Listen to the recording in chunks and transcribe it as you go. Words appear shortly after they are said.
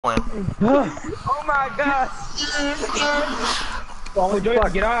Oh my god! Oh,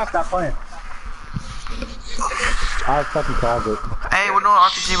 fuck. Get off, stop playing. I fucking called it. Hey, we're doing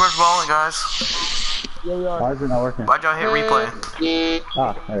RPG vs. Bowling, guys. Yeah, we are. Why is it not working? Why'd y'all hit replay?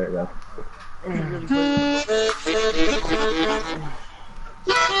 Ah, there it goes.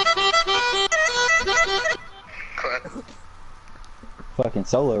 Fucking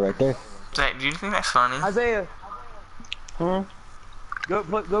solo right there. Zach, do you think that's funny? Isaiah. Hmm? Go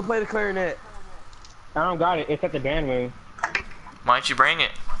play the clarinet. I don't got it. It's at the band room. Why don't you bring it?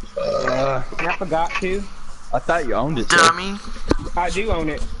 I forgot to. I thought you owned it. Dummy. I do own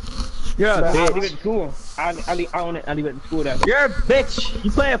it. Yeah, I leave it at school. I own it. I leave it at school. You're a bitch.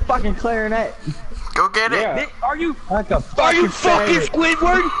 You play a fucking clarinet. Go get it. Yeah. Are you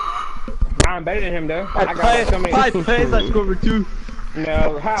Squidward? I'm better than him though. I got so many. I play like Squidward too.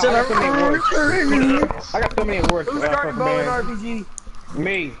 No, how? I got so many awards. I got so many awards. Who started bowling RPG?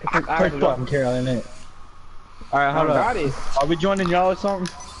 Me. First fucking Carolyn in it. Alright, hold on. Are we joining y'all or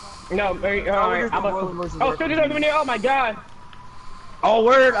something? No, alright. Oh, still over there. Oh my god. Oh,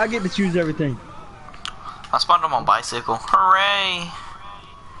 word. I get to choose everything. I spawned him on bicycle. Hooray!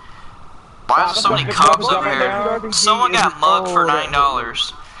 Why is there so many cops over here? Someone got mugged for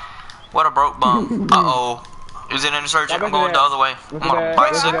 $9. What a broke bum. Uh-oh. Is it an insurgent? I'm going the other way. I'm on a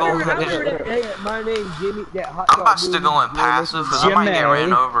bicycle. Hey, my name's Jimmy. I'm about to go in passive because I might get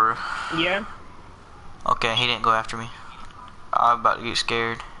ran over. Yeah. Okay, he didn't go after me. I'm about to get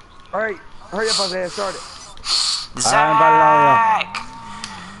scared. Alright, hurry up, Isaiah. Start it. Zach!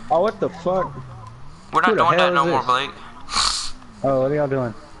 Oh, what the fuck? We're not doing that no more, Blake. Oh, what are y'all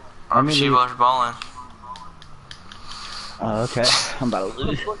doing? RPG vs. Bowling. Oh, okay. I'm about to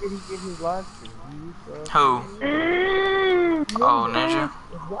lose. What did he get his live stream? Who? Oh, Ninja? I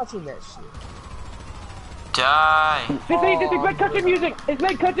was watching that shit. Die! It's like country music! It's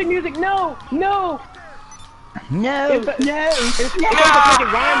like country music! No! No! No! It's fucking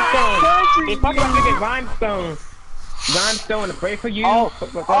rhymestone! It's fucking rhymestone! Rhymestone to pray for you! Oh!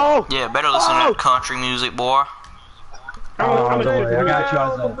 Yeah, better listen to that country music, boy. I got you,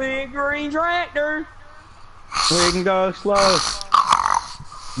 the big green tractor! We can go slow.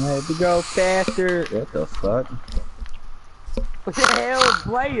 Maybe go faster. What the fuck? What the hell is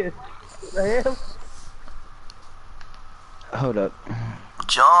playing? What the hell? Hold up.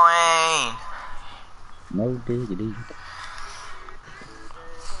 Join! No diggity.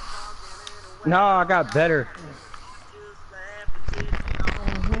 No, I got better.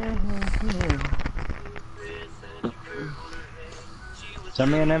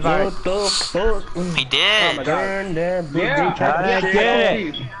 Send me an invite. He did! Oh my god. Yeah, I did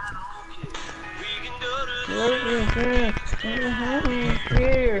it!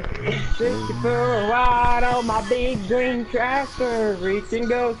 Here, 64 wide on my big green tractor. Reach and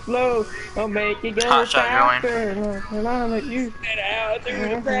go slow, don't make it go faster. And I'm with you. Out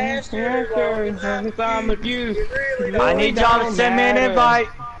through the pasture. I'm with you. I need y'all to send me an invite.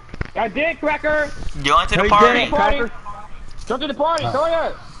 I did, Cracker. You want to the party? Go to the party, hurry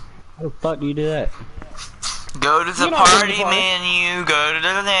up! How the fuck do you do that? Go to the party menu, go to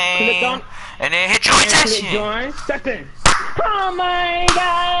the name, and then hit join session! Oh my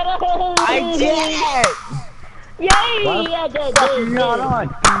god! I did it! Yay! I did it! Not on!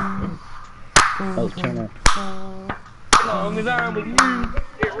 Oh, turn on. Long as I'm with you,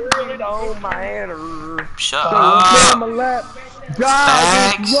 it really on my head. Shut up! My lap.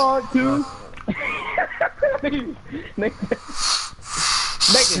 God, if you want to. Y'all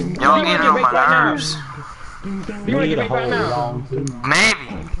getting on my nerves. You wanna get right now? Maybe.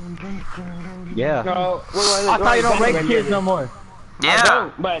 Yeah. No, I thought you don't rape kids no more. Yeah.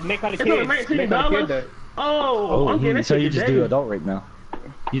 But make all the kids. Oh, so you just do adult rape now?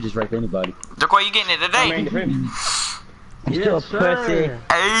 You just rape anybody. Look why you getting it today. You still a pussy.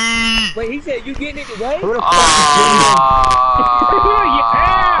 Hey. Wait, he said you getting it today? Who the fuck is Jimmy?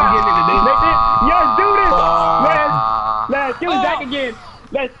 I'm getting it today. Let's do this. Let's do Zach again.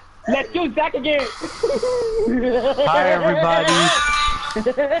 Let's do Zach again. Hi everybody.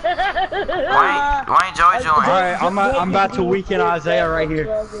 Why ain't Joey joining? Alright, I'm about to weaken Isaiah right here.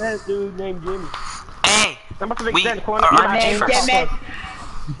 That dude named Jimmy. Hey, My name's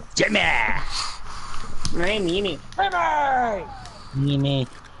Jimmy. Mimi. Mimi.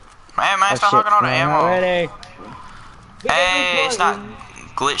 Man, I start hogging all the ammo. Ready. Hey, it's not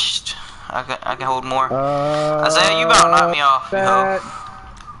glitched. I can hold more. Isaiah, you about to knock me off.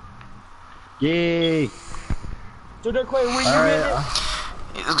 Yay. So they're quite when you get it?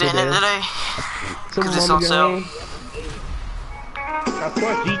 It's getting it today. Cause it's on sale. Of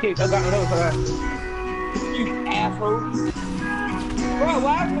course, GK got those. You asshole. Bro,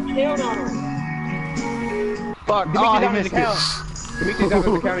 why is he killed on him? Fuck, oh, he missed it. Dimitri's out of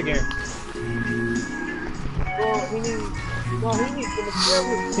the account again. Well, he needs to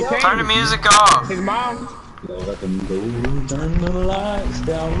Turn the music off. His mom. Let them go, turn the lights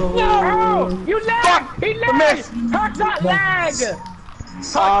down low. No! You lag! He lagged! Hurt not lag! Hurt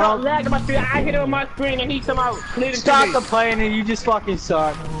not lag on my screen. I hit him on my screen and he somehow cleared it. Stop complaining, you just fucking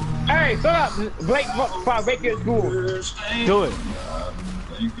suck. Hey, shut up! Blake, break your school. Do it.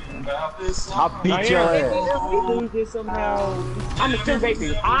 I'll beat your ass. If we lose this somehow, I'm still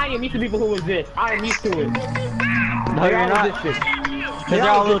vaping. I am used to people who exist. I am used to it. No, you're not. Because they're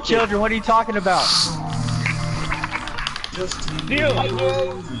all little children. What are you talking about? Deal. white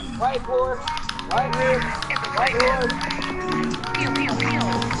boy, white rib, white horse.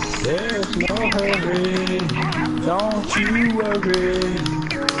 There's no hurry, don't you worry.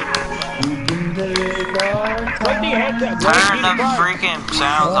 We can take our time. Turn the freaking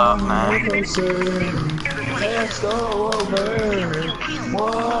sounds off, man. Let's go over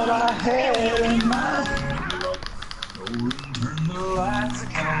what I had in mind. Turn the lights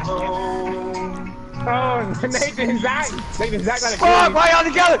down low. Oh, Nathan Zach. Nathan Zach got a Fuck, kill. why y'all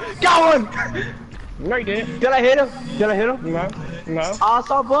together? Got one! No, you didn't. Did I hit him? Did I hit him? No. No. Oh, I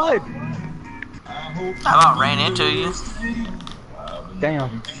saw blood. How about ran into you?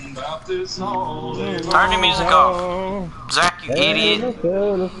 Damn. Turn the music off. Zach, you idiot.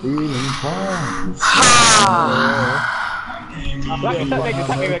 Lucky, stop making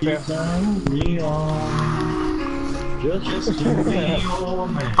something right there.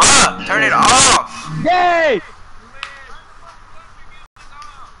 Bruh, turn it off. Yay!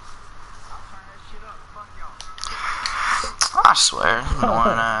 I swear,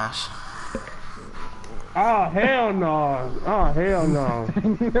 annoying ass. Oh, hell no. Oh, hell no.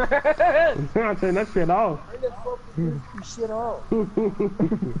 I'm turning that shit off. Turn the fucking shit off.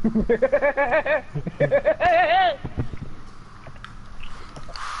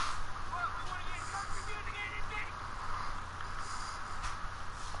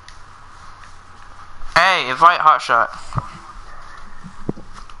 Hey, invite Hotshot.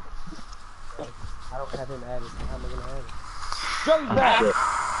 I don't have him added. How am I gonna add it? Joey's back.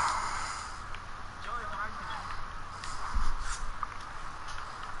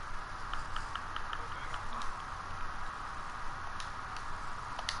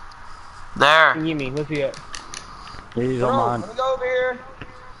 There. Give me. Let's see it. He's on mine. Let me go over here.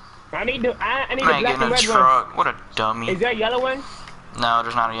 I need the I ain't black getting and a red one. truck. What a dummy. Is there a yellow one? No,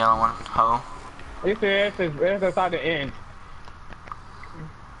 there's not a yellow one. Ho. It says it's outside the end.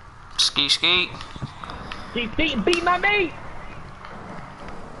 Ski ski. Keep beat my meat.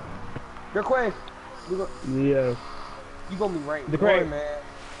 Your quest. Yeah. You gonna be ranked The one, crate. man.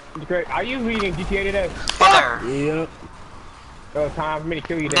 Great. Are you reading GTA today? There. Yep. Oh, time for me to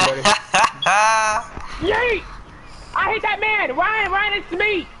kill you then, buddy. Yeet! I hit that man! Ryan, it's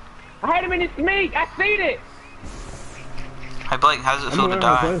me! I hit him in his meat! I seen it! Hey Blake, how does it feel to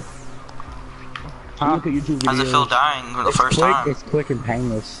die? Look at YouTube videos. How's it feel dying for the first time? It's quick and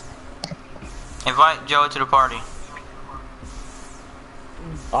painless. Invite Joey to the party.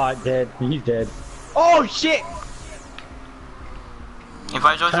 Oh, dead. He's dead. Oh, shit!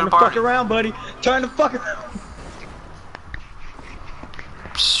 Invite Joey to Turn the the fuck party. around, buddy. Turn the fuck around.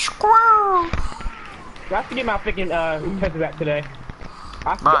 Squirrel. I have to get my freaking Tesseract today.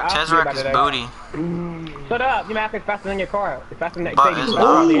 Bro, Tesseract is booty. Shut up! Your mouth is faster than your car. It's faster than that But thing. it's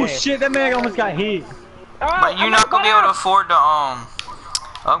Oh, shit, that man almost got hit. But you're not gonna be able to afford to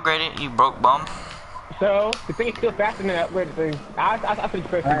upgrade it, you broke bum. So, the thing is still faster than that upgraded thing. I finished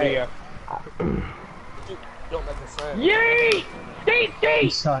the first video. Don't make a sound. Yeet!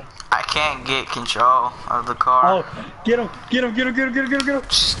 Yeet! Suck. I can't get control of the car. Oh, get him. Get him, get him, get him, get him, get him, get him.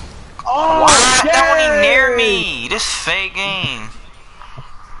 Why Oh, not one near yay! me? This fake game.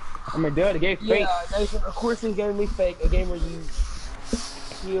 I mean, duh, the game's fake. Yeah, Nathan, of course this game is fake. A game where you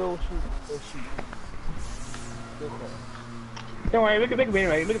kill, shoot, or shoot. Good one. Don't worry, we can win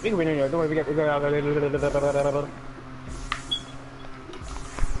anyway. We can win anyway. Don't worry, we got.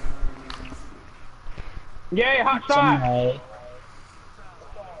 Yay, hot shot!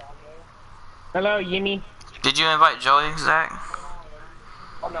 Hello, Yimmy. Did you invite Joey, Zach?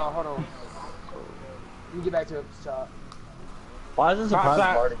 Oh no, hold on. Let me get back to the shot. Why is this a Hot private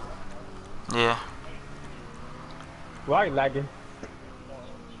shot. party? Yeah. Why are you lagging?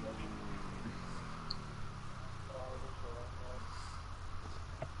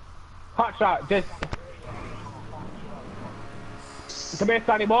 Hot shot, just. Come here,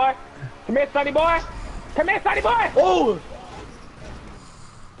 Sonny boy. Come here, Sonny boy. Come here, Sonny boy. Oh!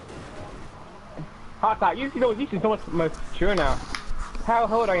 Hot shot, you know, you should so much mature now. How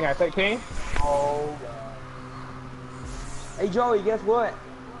old are you now? 13? Oh, God. Hey, Joey, guess what?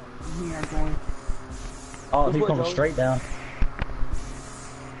 Here, going. Oh, Guess he's what, coming Joey? straight down.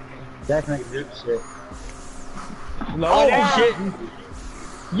 Definitely good shit. Slow Oh it down. shit!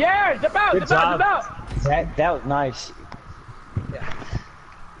 Yeah, jump out, Good jump out, job. jump out. That was nice.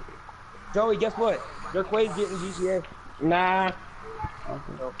 Joey, guess what? Dirk Wade's getting GTA. Nah.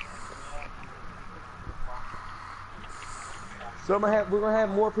 So we're gonna have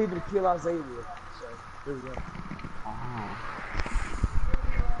more people to kill Isaiah with. So here we go.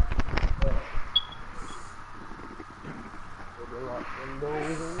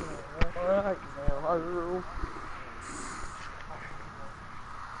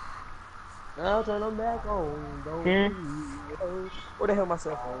 I'll turn them back on. Don't where the hell my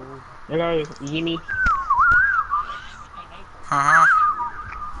cell phone? Hello, Jimmy. I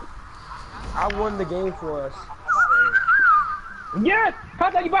won the game for us. Yes!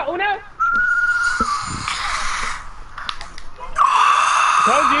 How you bought Una?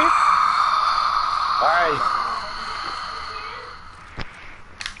 Told you. Alright.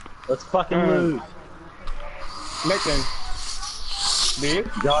 Let's fucking lose. Listen. Dude.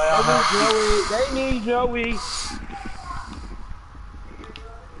 Joey, They need Joey.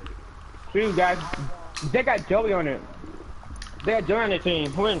 Dude, guys. They got Joey on it. They got Joey on the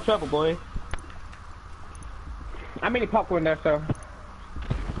team. We're in trouble, boy. I made popcorn there, so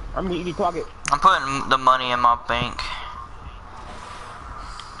I'm gonna eat the pocket. I'm putting the money in my bank.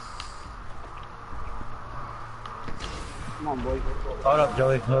 Come on, boys. hold up,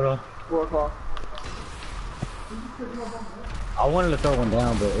 Joey. Hold on. 4 o'clock. I wanted to throw one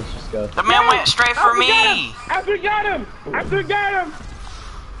down, but let's just go. The man went straight for me. I still got him! I still got him!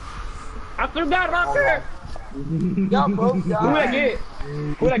 I still got him out there! Y'all both Who'd I died. get?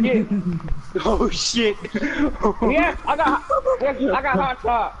 Who'd I get? Oh shit! Yeah, I got hot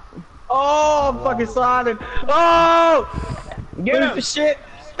top. Oh, I'm fucking sliding. Oh! Get Lose him! the shit.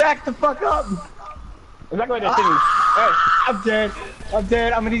 Back the fuck up. Exactly what that thing is. Hey. I'm dead. I'm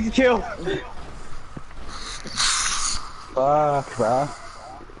dead. I'm gonna need to kill. Fuck, bro.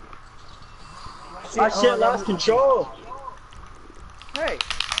 My shit lost control. Hey,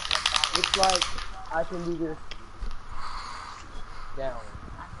 looks like I can do this down.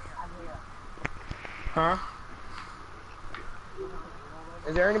 Huh?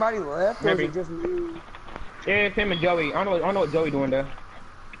 Is there anybody left, or Maybe. is it just me? Yeah, it's him and Joey. I don't know what Joey doing there.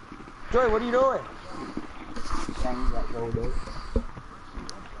 Joey, what are you doing?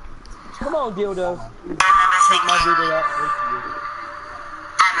 Come on, dildo. Take my video out.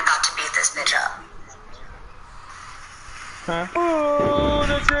 I'm about to beat this bitch up. Huh? Ooh,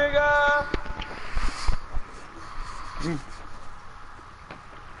 the trigger!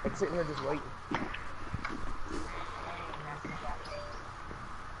 I'm sitting here just waiting.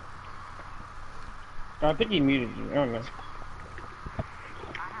 I think he muted you. I don't know.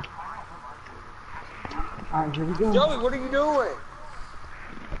 Alright, here we go. Joey, what are you doing?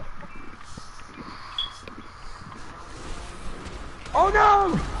 Oh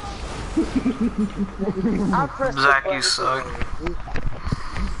no! I pressed the Zach, button. you suck.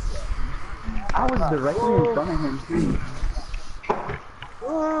 I was directly in front of him, too.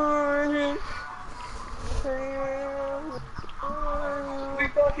 We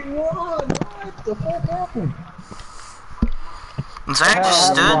fucking won! What the fuck happened? Zach just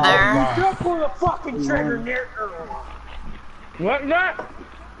stood there. Don't pull the fucking trigger near. What's that?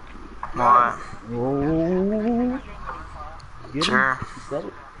 What? Oh. Get Sure. him. Set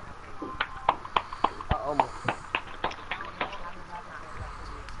it.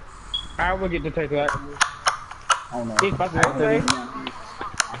 I will get to take that. Oh no. He's about to I say.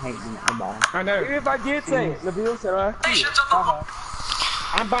 hate being at the bottom. I know. If I did say it, Nabil said I.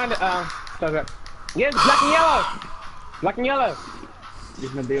 I'm buying the, so that. Yes, black and yellow! Black and yellow! Is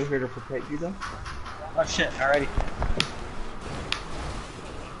Nabil here to protect you though? Oh shit! Alrighty.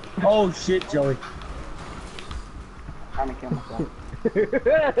 Oh shit, Joey. Trying to kill myself.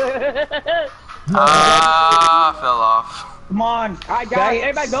 I fell off. Come on. Alright, guys,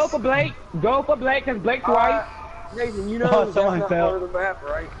 everybody go for Blake. Go for Blake, cause Blake's white. Nathan, you know Oh, that's someone not fell. part of the map,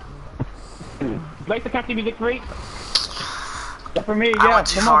 right? Blake's the country music freak. Go for me, I yeah. went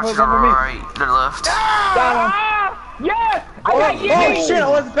too Come far on, to go the for me. right, to the left. Ah! Yes! I got Oh Yimmy! shit! I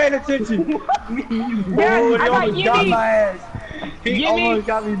wasn't paying attention. Yes, Oh, I he got almost got Yimmy! my ass. He Yimmy. almost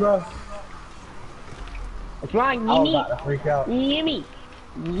got me, bro. It's flying, I was Yimmy! about to freak out. Yimmy!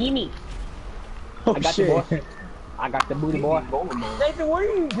 Yimmy! Oh I got shit. the boy. I got the booty boy. Nathan, what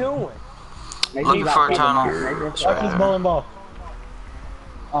are you doing? Looking for a tunnel. Watch this bowling ball.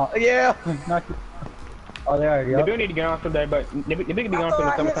 Oh yeah. Knock it. Oh, they already They up. do need to get on someday, but they could be I on thought for the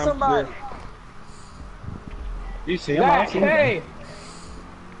I hit summertime. somebody. You see him? I don't Zach, see him. hey!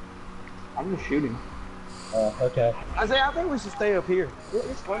 I'm just shooting. Oh, okay. Isaiah, I think we should stay up here.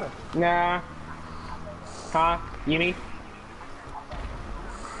 It's funny. Nah. Huh? Yumi?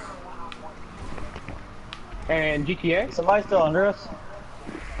 And GTA? Somebody still under us?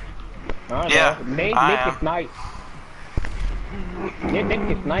 I don't Yeah, know. Nick I am. is night.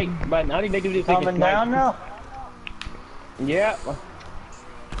 Nick is night, but I think they do this thing Coming is night. down now? Yeah.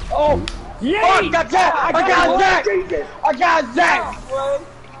 Oh! Yay! Oh, I got Zach! I got Zach! I got Zach!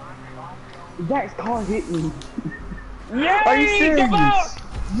 Zach's car hit me. Yay! Are you serious? Come on!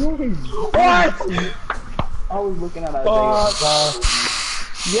 What? I was looking at Oh,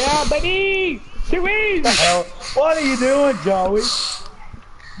 Yeah, baby! Too easy! hell. What are you doing, Joey?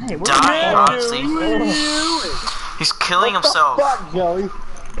 Hey, what Dying, honestly. What are you doing? He's killing himself. Fuck, Joey.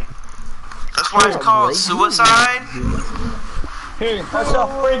 That's why it's called suicide. That's a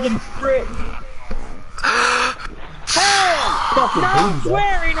freaking frick. No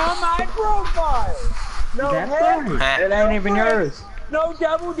swearing on my profile. No That's head, right. It ain't even yours. no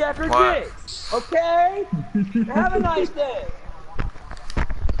double-decker What? dicks. Okay? Have a nice day.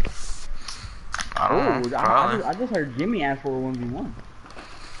 I don't know, probably. I just heard Jimmy ask for a 1v1.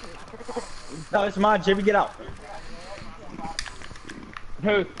 No, it's mine, Jimmy. Get out. Who?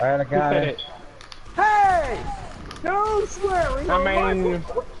 Alright, I Who got said it. it? Hey! No swearing I on my mean-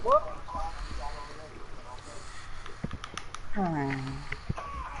 what?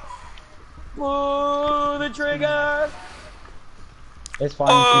 Pull the trigger. It's fine.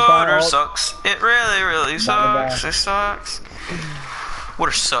 It's fine. Water Oh, sucks. It really, really Bye-bye. sucks. It sucks.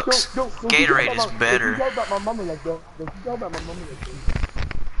 Water sucks. Don't Gatorade is better. Don't you go about my mama like that. Don't you go about my mama like that.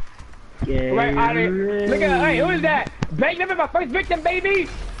 Yeah. Right, look at, hey, who is that? Blake Living, my first victim, baby!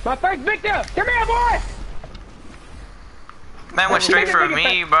 My first victim! Come here, boy! Man went straight for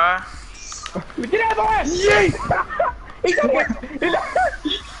me, bruh. Get out, boy! Yeet! He's over!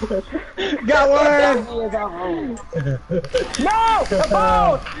 Got one! No! The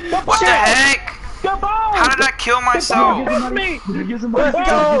balls! The What the balls! heck? The balls! How did I kill myself? Touch me! Let's Balls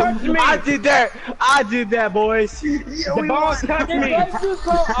go! touch me! I did that! I did that, boys! The balls touched me! Let's just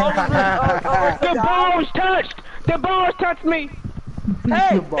go over. The balls touched! The balls touched me!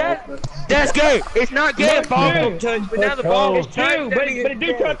 Hey, That's gay! It's not gay if balls Yeah. don't touch, but now the ball is Dude, touched. but it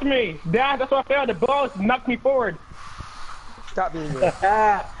did touch me! That's why I fell. The balls knocked me forward. stop being weird.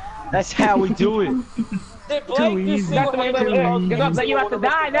 That's how we do it. Did Blake just That's the way single-handedly you have to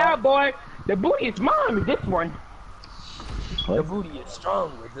die now, boy! The booty is mine with this one. The booty is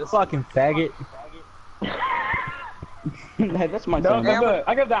strong with this. Fucking faggot. That's my No, son. look,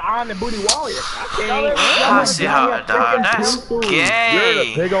 I got the I'm the booty warrior. I see how I died. That's You're the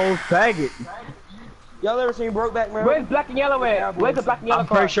gay. big old faggot. Y'all ever seen Brokeback Mountain? Where's black and yellow at? Where's the black and yellow I'm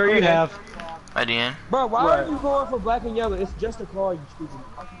pretty sure you have. I did. Bro, why are you going for black and yellow? It's just a car, you stupid.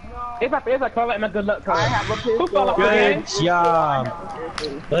 It's a color and my good luck color. I have a Who fell off Good again? job.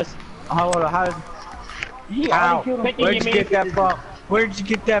 Let's. How? Ow. Thank you, Where'd you Jimmy. get that from? Where'd you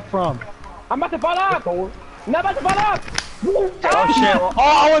get that from? I'm about to fall off. I'm about to fall off. Oh shit! Oh,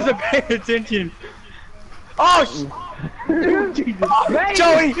 I wasn't paying attention. Oh, Blake,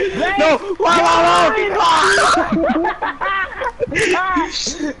 Joey! Blake, No! Why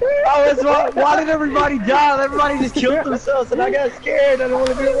why did everybody die? Everybody just killed themselves, and I got scared. I don't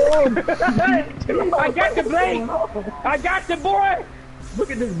want to be alone. I got the Blake. I got the boy.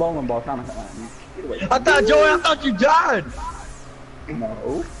 Look at this bowling ball trying to come at me. Get away. I thought, Joey, I thought you died.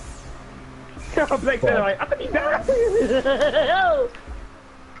 No. Blake said, like, I thought he died.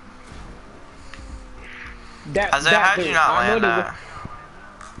 Isaiah, how'd you not land that? that?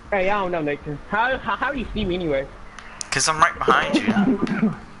 Hey, I don't know, Nathan. How do you see me anyway? Cause I'm right behind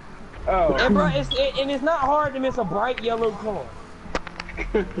you. Oh. And bro, it's not hard to miss a bright yellow car.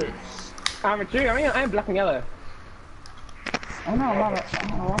 I'm a tree. I'm black and yellow. Oh no, I'm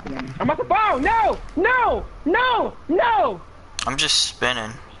not walking in. I'm about to fall. No! No! No! No! I'm just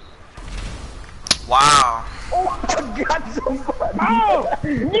spinning. Wow. Oh!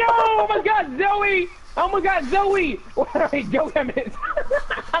 Yo! Oh my God, Zoe! Oh my God, Zoe! Wait, Joey, I missed.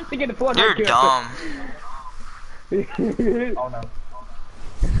 I'm thinking the floor. You're dumb. Oh no.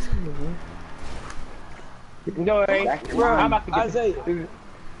 Zoe, I'm about to get Isaiah,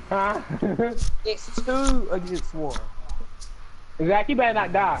 Huh? it's 2 against 1. Zach, you better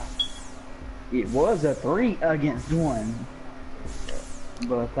not die. It was a 3 against 1.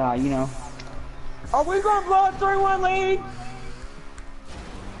 But you know. Are we gonna blow a 3-1 lead?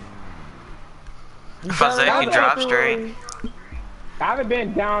 If Isaiah can drop straight. I haven't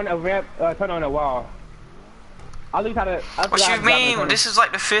been down a rep, turn on a wall. I lose how to. What you mean? This is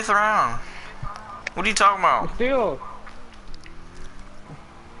like the 5th round. What are you talking about? Still.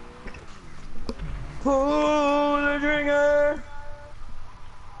 Pull the trigger.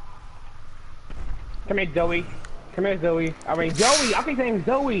 Come here, Zoe. Come here, Zoe. I mean, Zoe. I think his name's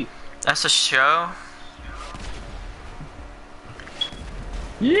Zoe. That's a show?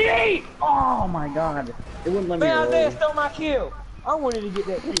 Yeet! Oh my god. It wouldn't let me Man, roll. Isaiah stole my kill. I wanted to get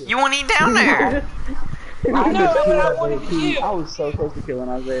that kill. You won't eat down there! I know, but I wanted to kill. I was so close to killing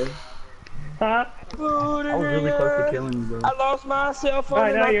Isaiah. Huh? I was really close to killing you, bro. I lost my cell phone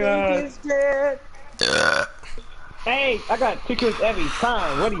Alright, and now I you, think it's dead. Hey, I got 2 kills every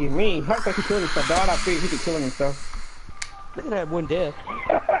time. What do you mean? Hurt like he killing himself. Dog, I figured he could kill himself. Look at that one death.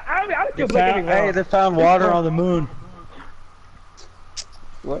 I They still found, hey, they found water on the moon.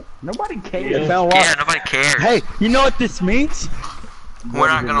 What? Nobody They cares. found water. Yeah, nobody cares. Hey, you know what this means? We're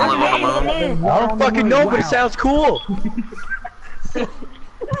not gonna live on the moon. I don't fucking know, but it sounds cool.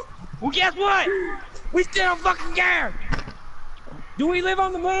 Well, guess what? We still don't fucking care. Do we live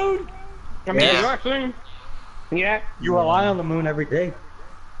on the moon? I mean, Yeah. you are soon. Yeah. You rely on the moon every day.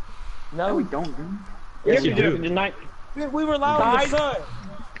 No, we don't, dude. Yes, you do. Tonight. We rely on the sun.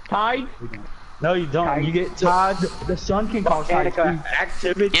 Tide. No, you don't. You get tides. The sun can cause Volcanic tides.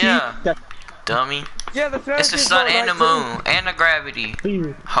 activity. Yeah. that- Dummy. Yeah, the sun. It's the can sun cause and the light moon and the gravity.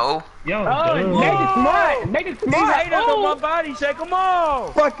 Ho. Yo, Oh, make it smart. Make it too. These smart. haters on my body say, come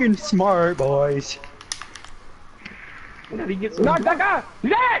on. fucking smart boys. He gets No, that guy.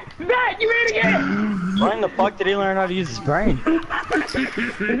 Zach, you idiot. When the fuck did he learn how to use his brain?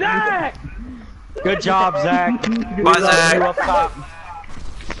 Zach. Good job, Zach. Bye, Zach. You up top.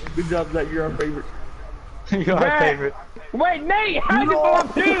 Good job, Zach. You're our favorite. You're our Zach. favorite. Wait, Nate, how did you go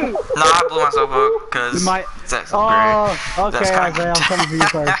up too? No, I blew myself up because You might- Zach's Oh, great. okay, Isaiah. I'm coming for you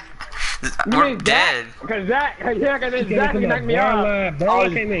first. We're dead. Cause Zach, yeah, cause Zach knocked me off.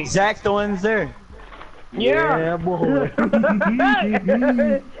 Oh, Zach the one's there. Yeah. boy.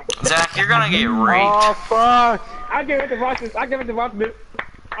 Zach, you're gonna get raped. Oh fuck! I give it to Ross. I give it to Ross.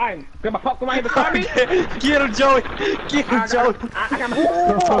 I got my popcorn right here beside me. Get him, Joey! Get him, Joey! I got my.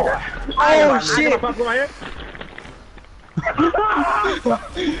 Oh I got my shit! popcorn right here.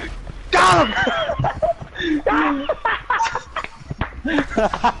 Got him!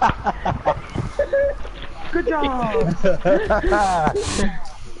 Good job.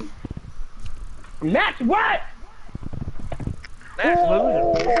 That's what?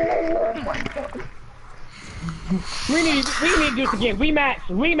 We need to do this again. Rematch.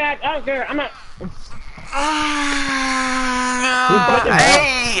 I don't care. I'm not.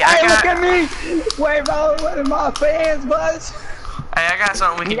 Hey, Hey, look I at me! Wave out with my fans, buzz! got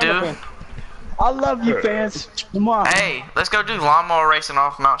something we can do. I love you, fans. Come on. Hey, let's go do lawnmower racing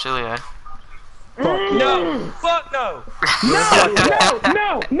off Mount Chiliad. No. Fuck no. No, I'm not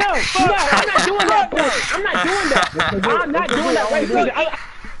doing that. I'm not doing that. I'm not doing that. Wait, please.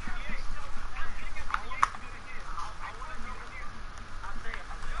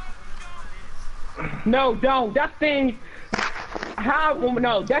 No, don't. That thing. How?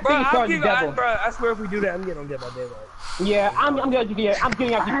 No, that Bro, thing I'll started give the devil. bro, I swear if we do that, I'm getting on Dead by Daylight. Yeah, I'm gonna GTA. I'm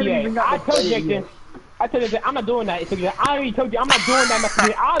getting out GTA. I told Jason. I told you that I'm not doing that. It's like, I already told you I'm not doing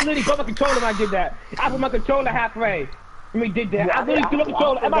that. I literally broke my controller when I did that. I put my controller halfway. When we did that, I literally threw my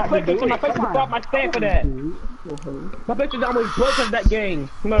controller and my PlayStation. My PlayStation was off my stand for that. My PlayStation almost broke of that game.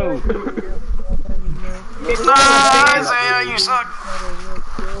 No. Isaiah, you suck.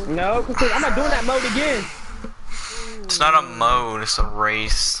 No, because I'm not doing that mode again. It's not a mode, it's a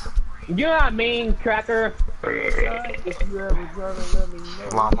race. You know what I mean, Cracker? If you ever try to let me know.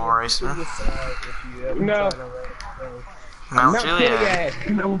 Lawnmower racing. Decide if you ever No. try to let me know. Mount Not Chiliad.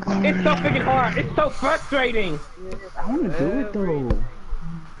 Chiliad. It's so freaking hard. It's so frustrating. I want to do it though.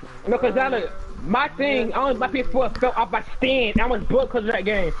 No, because my thing, my PS4 fell off my stand. I was broke because of that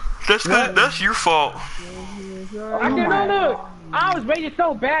game. That's your fault. I said, no, look. I was raging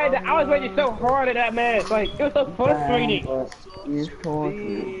so bad that I was raging so hard at that match. Like, it was so frustrating.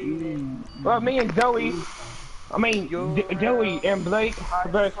 Well, me and Joey, Joey and Blake,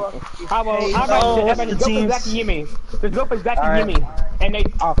 but I was the go for teams? Zach and Yimmy. Let's go for Zach and Alright. Yimmy. And they,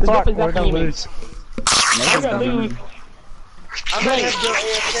 Oh let's go fuck, for we're Zach gonna and Yimmy. lose. We're gonna lose. I might have to go We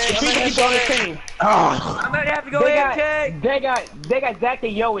AFK. can keep on the team. Oh, I might have to go They AFK. got Zach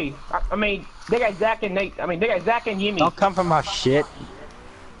and Yoey. They got Zach and Nate. They got Zach and Yimmy. don't come for my shit.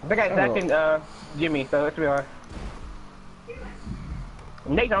 They got Zach and Jimmy, so let's be honest.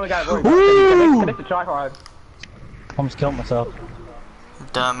 Nate only got work. Woo! That's a try hard. Almost killed myself.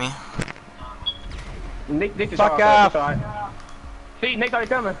 Dummy. Nate Fuck try off. hard. See, Nate's already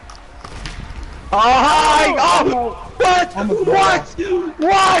coming. Oh, hi! Oh! What? What?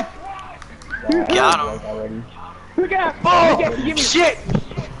 What? Got him. Look out! Oh! Give me Shit!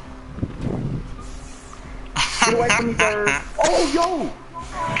 Get away from me, bird. Oh, yo!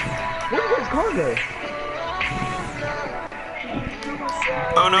 Where did his car go?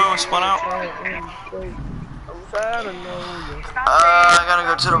 Oh no, spun out. I gotta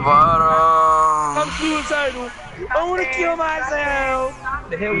go to the bottom. I'm suicidal. I wanna kill myself.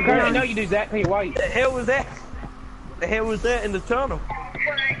 The hell was I that? know you do that. Hey, white. The hell was that? The hell was that in the tunnel?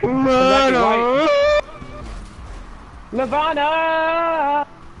 Nirvana!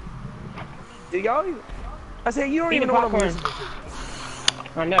 Do y'all even? I said you don't even know what I'm listening to.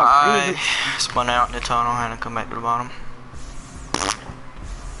 I know. I spun out in the tunnel and come back to the bottom.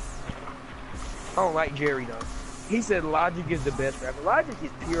 I don't like Jerry though. He said Logic is the best rapper. Logic is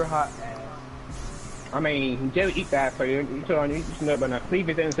pure hot ass. I mean, Jerry eat that for you. You told him you should know about that. Cleve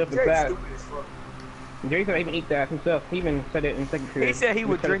is himself Jerry's inside. stupid as fuck. Jerry could even eat that himself. He even said it in second period. He said he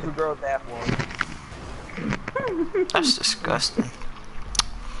would drink a girl's ass one. That's disgusting.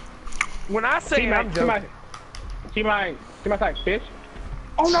 When I say I'm joking. She might like fish.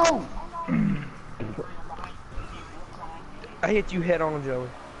 Oh, no! I hit you head on, Joey.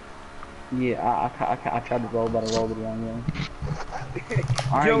 Yeah, I tried to roll, but I rolled it wrong way.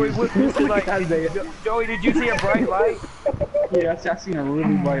 Joey, what like? Joey, did you see a bright light? Yeah, I seen a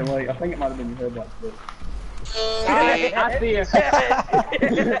really bright light. I think it might have been your headlight. But... I see it.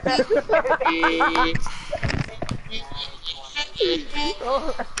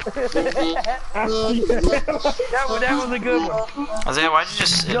 that was a good one. Isaiah, why'd you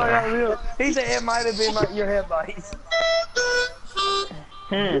just sit No, there? not real. He said it might have been your headlights.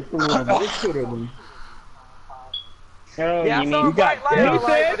 It could have been. Oh, Yeah, I you saw a mean bright light you on the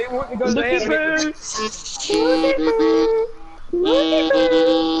light, said? but it wouldn't go to Looky heaven. boo.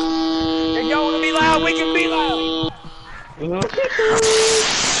 If y'all wanna be loud, we can be loud.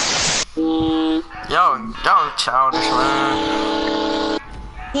 Yo, childish, man.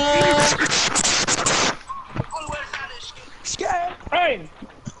 Hey,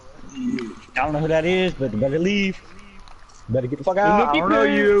 I don't know who that is, but better leave. Better get the fuck out. Looky I don't know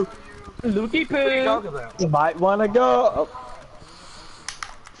poo. you. Looky What are you poo. talking about? You might wanna go.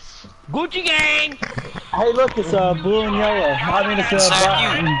 Gucci gang. Hey, look, it's blue and yellow. I mean, it's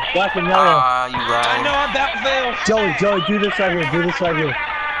Zach, you- black and yellow. You I lied. know I'm about to fail. Joey, do this right here. Do this right here.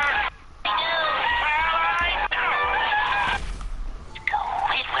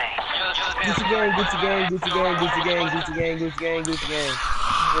 Gucci gang, Gucci gang, Gucci gang, Gucci gang, Gucci gang, Gucci gang, Gucci gang.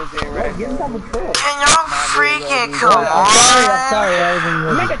 Gucci gang, right? Get inside the truck. Can y'all freaking come I'm sorry, on? I wasn't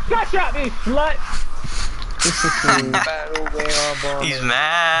ready. Make a shut up, you slut. Battle gang, bomb. He's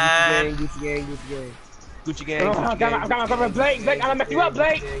mad. Gucci gang, Gucci gang. Gucci gang, I Gucci gang. got my brother Blake. I'm gonna mess you up,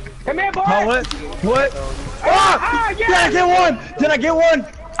 Blake. Come here, boy. Oh, what? What? Ah, Did I yeah. get one? Did I get one?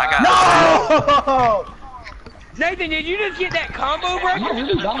 I got No! Nathan, did you just get that combo breaker? I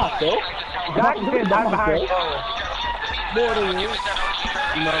really by myself. Doc said by doc behind. myself. More than you.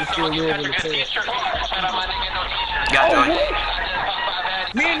 You know I'm still living in the field. Got Joey.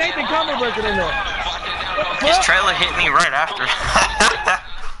 Me and Nathan combo breaker in there. His trailer hit me right after.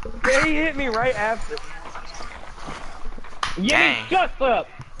 Yeah, he hit me right after. Yeah, Dang. shut up.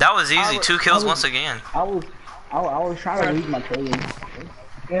 That was easy. 2 kills once again. I was trying to leave my trailer.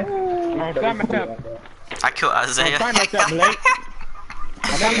 I'm trying myself. I killed I'm Isaiah. trying myself, Blake.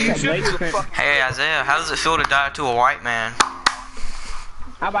 I'm trying You myself, should be the Blake. fuck. Hey Isaiah, how does it feel to die to a white man?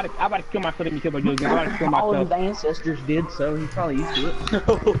 I about to kill myself and kill my dude. I'm about to kill All of myself. his ancestors did, so he's probably used to it.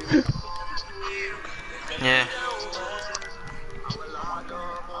 Yeah.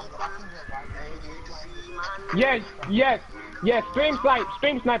 Yes.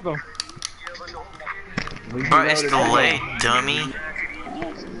 Stream sniper. Bro, it's delayed, dummy.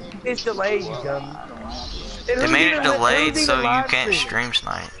 It's delayed, you dummy. They made it delayed so you can't stream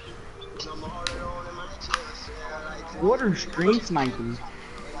snipe. What are stream snipers?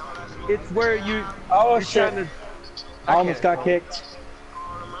 It's where you. Oh, you're shit. trying to- I almost got kicked.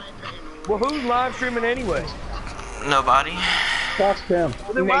 Well, who's live streaming anyway? Nobody. Fuck him.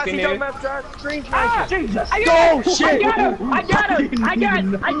 Well, then why is he Nathan talking about trying to stream Ah, sniper? Jesus. Oh, shit. I got him. I got it,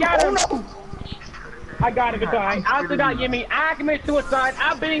 I still got Yimmy. I committed suicide.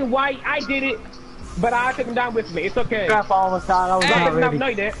 I've been white. I did it. But I took him down with me. It's okay. Crap, I almost died. I was Hey, not ready. No,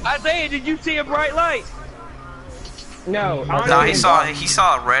 you didn't. Isaiah, did you see a bright light? No. No, he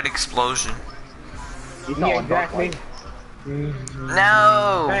saw a red explosion. Yeah, exactly.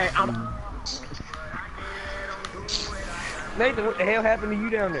 No. Hey, Nathan, what the hell happened to you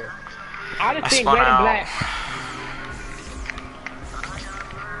down there? I just I think spun red and out. black.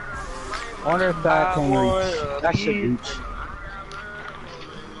 On Earth that can reach. That shit reach.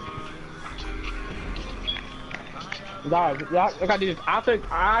 Guys, I gotta do this. I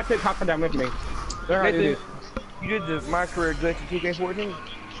take Hopper down with me. Learn how to do this. You did the My Career Glitch in 2K14?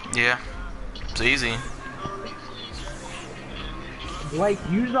 Yeah. It's easy. Blake,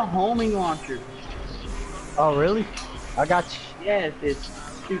 use the homing launcher. Oh, really? I got you. Yes, it's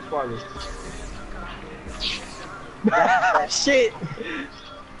too farther. Shit!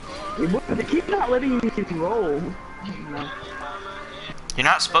 They keep not letting me roll. You're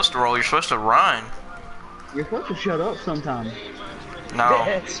not supposed to roll, you're supposed to run. You're supposed to shut up sometimes. No.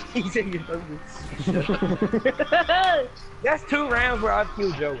 He said you're supposed to. That's 2 rounds where I've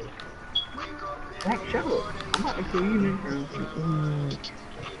killed Joey. Zach, shut up. I'm not gonna kill you next round.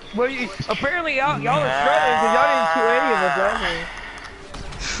 Well, apparently y'all are struggling because y'all didn't kill any of us last time.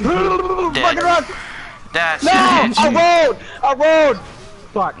 Fucking run! That's No! it. I rode!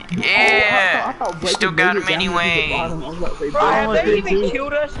 Fuck. Yeah! I thought Blake Still had got made him it down to the anyway. bottom. I was about to say, Bro, have almost they did even too.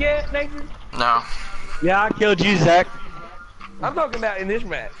 killed us yet, Nathan? No. Yeah, I killed you, Zach. I'm talking about in this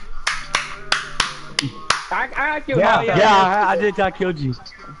match. I killed Yeah, all y'all. yeah, I did. I killed you.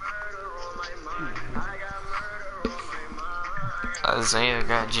 Isaiah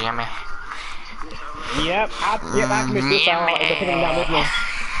got Jimmy. Yep, I missed this out. I put him down with me.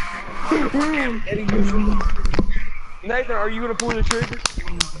 Nathan, are you gonna pull the trigger?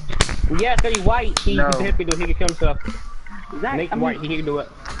 Yeah, Eddie White, he No. can do it. He can kill himself. Zach, Nate I mean, White, he can do it.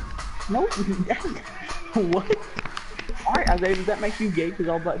 no. What? Alright, Isaiah, does that make you gay? Because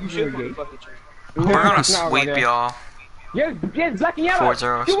all black people are gay? We're gonna No, sweep okay. y'all. Yes, black and yellow.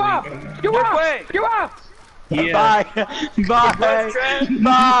 4-0 You sweep. up? You up? You up? Yeah. Bye. Bye.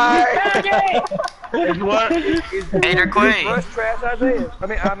 Bye. What? Hey, Clay. Rush trash Isaiah.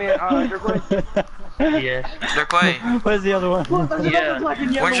 I mean, Clay. Yeah. Clay. Where's the other one? Yeah.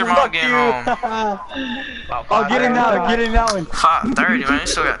 When's your mom getting home? Oh, get in now. Get in that one. 5:30, man. You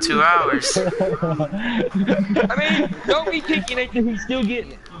still got 2 hours. I mean, don't be kicking Nathan. He's still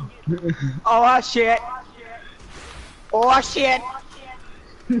getting it. Oh, shit. Oh, shit.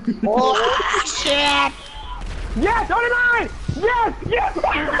 Oh, shit. Yes, on the line! Yes, yes!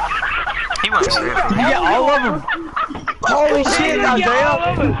 He went straight. You get all of them. Holy shit,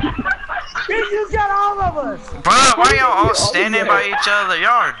 Isaiah. You got all of us! Bro, why y'all all standing by each other?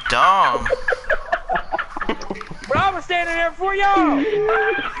 Y'all are dumb. But I was standing there for y'all.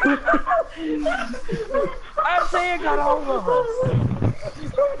 I'm saying got all of us.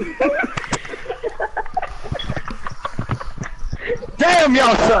 Damn,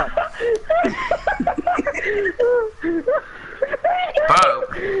 y'all suck. Bro,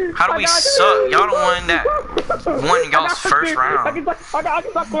 how do we suck? Y'all the one that won y'all's first round. I can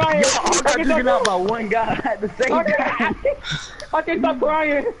stop crying. I got taken out by one guy at the same time. I can stop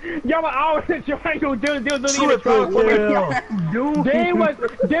crying. Y'all were always in a triangle. Dude, Triple kill. They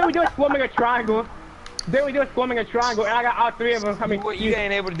was forming a triangle. They were just forming a triangle, and I got all 3 of them. I mean, Well, you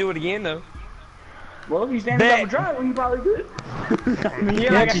ain't able to do it again though. Well, if you stand up and drive, well, you probably could.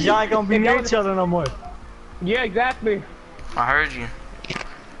 Yeah, cause y'all ain't gonna be near each other no more. Yeah, exactly. I heard you.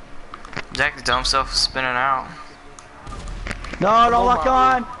 Jack's dumb self is spinning out. No, don't lock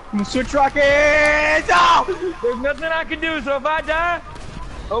on. Switch rockets. No! There's nothing I can do, so if I die,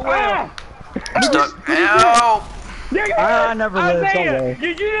 oh well. I'm stuck. Help! I never lived. Don't Isaiah, worry.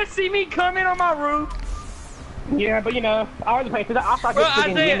 did you just see me come in on my roof? Yeah, but you know, I was playing because I thought Bro, this was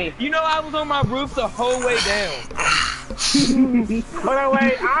Isaiah, me. you know I was on my roof the whole way down. Hold on,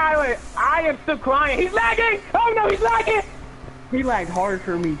 wait, I am still crying. He's lagging! Oh no, he's lagging! He lagged hard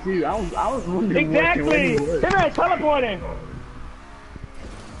for me too. I was wondering Exactly! what he Him was. and teleporting!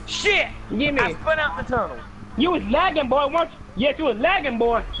 Shit! Give I me. spun out the tunnel. You was lagging, boy, once. Yes, you was lagging,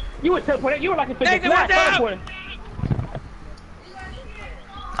 boy. You was teleporting. You were like a Nathan, watch out! teleporting.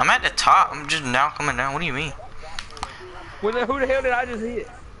 I'm at the top. I'm just now coming down. What do you mean? Well, then who the hell did I just hit?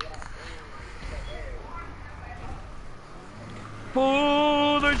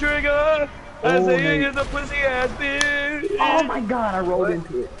 Pull the trigger! Isaiah is a pussy ass bitch! Oh my god, I rolled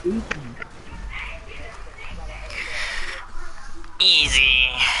into it. Easy.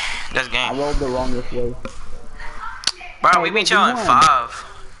 That's I game. rolled the wrongest way. Bro, we beat y'all in 5.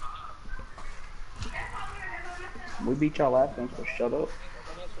 We beat y'all last time, so shut up.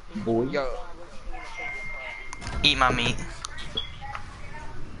 Boy. Yo, Eat my meat.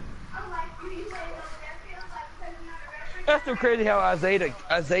 that's so crazy how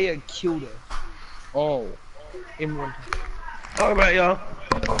Isaiah killed us. Oh. In one time. Alright, y'all.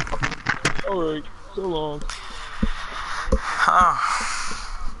 Alright, so long. Huh.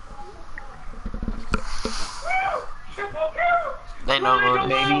 They know,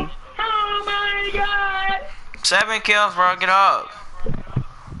 baby. my god! 7 kills, bro. Get up.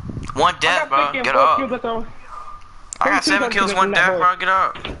 1 death, bro. Get up. I got 7 kills, 1 death, bro. Get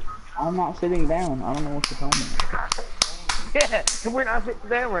up. I'm not sitting down. I don't know what you're talking about. Yeah, we're not sitting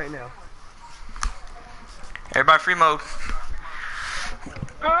down right now. Everybody free mode.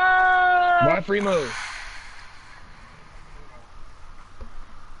 My free move.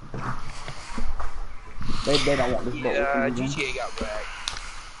 They don't want this boat. GTA got wrecked.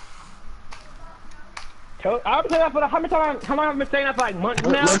 I've been saying that for how many times? How long have I been saying that for like months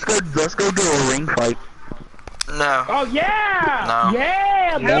now? Let's go do a ring fight. No. Oh yeah! No.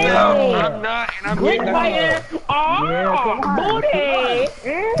 Yeah, No, baby! I'm not, and I'm Ring getting fighter! Oh, booty!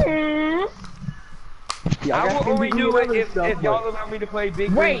 Yeah, I will only do it if y'all allow me to play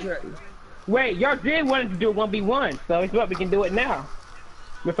Big Wait. Green Dragon. Wait, y'all did want to do 1v1, so it's what we can do it now.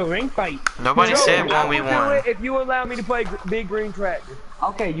 With a ring fight. Nobody said I will do 1v1. it if you allow me to play Big Green Tractor.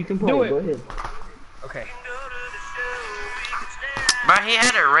 Okay, you can play. Do it. Go ahead. Okay. But he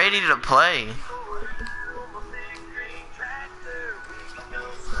had it ready to play.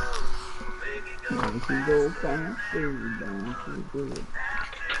 You can go faster, down to good.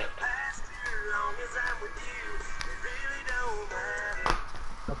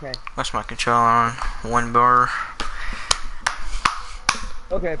 Okay. What's my controller on? 1 bar.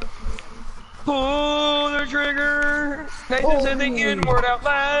 Okay. Pull the trigger. Nathan said the N-word out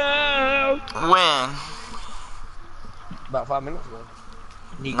loud. When? About 5 minutes ago.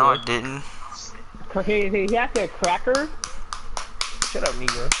 No, I didn't. He has a cracker. Shut up,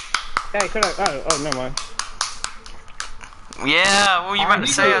 Negro. Hey, shut up. Oh, never mind. Yeah, what were you about to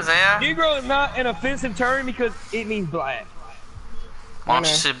say, Isaiah? Negro is not an offensive term because it means black. Why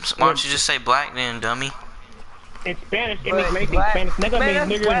don't you just say black then, dummy? In Spanish, it But means many things. black- Spanish nigga Man, means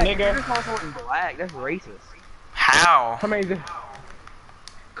that's nigger, black. nigger. You're calling something black. That's racist. How? How many is it?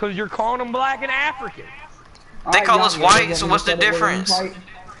 Cause you're calling them black and African. They call us white, so what's the difference?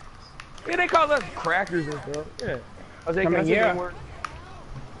 Yeah, they call us crackers and stuff. Yeah. I was like, I mean, can I say yeah. that word?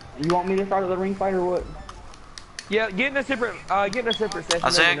 You want me to start the ring fight or what? Yeah, get in a separate session.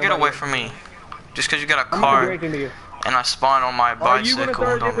 Isaiah, get away from me. Just because you got a car and I spawn on my Are you gonna bicycle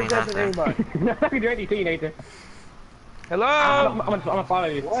start a don't mean different session than nothing. anybody? I can do anything to you, Nathan. Hello? I'm gonna follow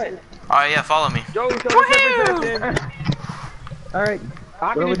you. What? Alright, yeah, follow me. Joey, start a separate session. Alright, I What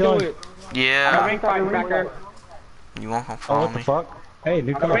are can we just do doing? it. A Yeah, ring fight, cracker. you won't come oh, follow what the me. fuck? Hey,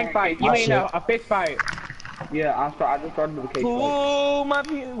 new A car. ring fight. You My mean shit. a fist fight? Yeah, I just started with a cage fight. Oh, my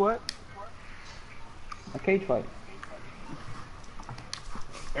penis. What? A cage fight.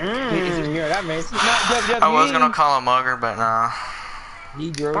 Yeah, that makes. I was gonna call a mugger, but nah.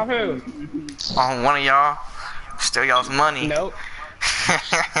 Negro. Off who? On one of y'all, steal y'all's money. Nope.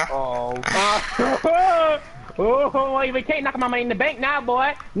 Oh. Oh, we can't knock my money in the bank now,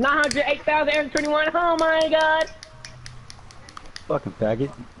 boy. 908,021. Oh my god. Fucking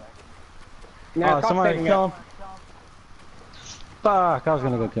faggot. Now, Oh, somebody kill him. Fuck, I was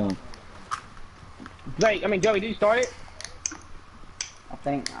gonna go kill him. Blake, I mean, Joey, did you start it? I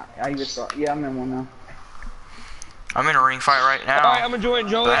think I even start. Yeah, I'm in one now. I'm in a ring fight right now. Alright, I'm enjoying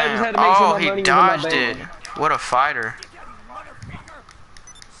Joey. I just Bam. had to make sure Oh, my he money was in my dodged bank. it. What a fighter.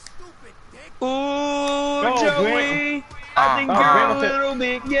 Ooh, Oh, Joey. I think you're a little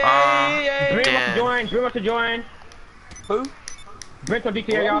bit. Yeah. Brent wants Dead. to join. Brent wants to join. Who? Brent's on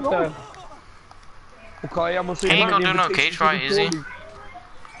DTA also. Okay, I'm gonna see. He ain't my gonna do no invitation cage to fight, the is he? party.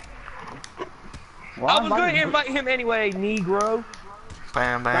 Well, I was gonna invite him anyway, Negro.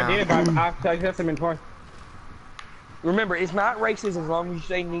 Bam, I did, bam. but I just him in twice. Remember, it's not racist as long as you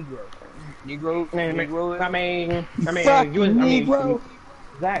say Negro. Negro. Negro. I mean, Fuck you was, Negro.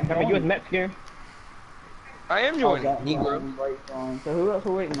 Zach, I mean, you was Mexican. I am Oh, joining. Zach, Negro. So who else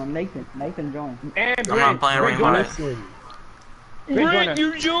are waiting on? Nathan. Nathan joined. And I'm not Brent. playing Brent ring joined fight. us. Brent joined Brent, us.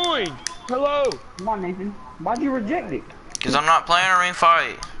 you joined. Hello. Come on, Nathan. Why'd you reject it? Because I'm not playing a ring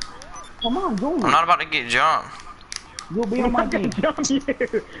fight. Come on, join. I'm not about to get jumped. You'll be on my team. Jump you.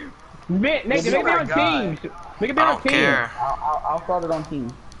 Nathan, make me Oh my on God. teams. Make me I on don't teams. care. I'll start it on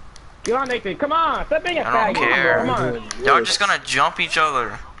team. Get on, Nathan. Come on. Stop being a I don't faggot. care. Come on. Y'all just gonna jump each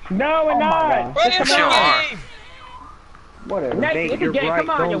other. No, we're Oh my not. God. What Just is Yes, you come are. on. game? Whatever. Nathan, Nate, it's a you're game. right. Come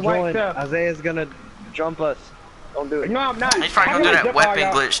on, you Don't white join. stuff. Isaiah's gonna jump us. Don't do it. No, I'm not. He's probably gonna do I'm that jump weapon all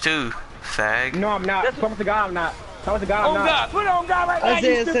y'all. glitch too, fag. No, I'm not. Promise to God, I'm not. Promise to God, Oh I'm not. God, put it on God right now.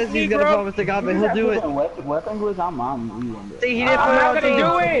 Isaiah you says stupid he's gonna Negro. promise to God, but he'll do it. Weapon glitch, I'm leaving it. See, he didn't put I'm it not on gonna team.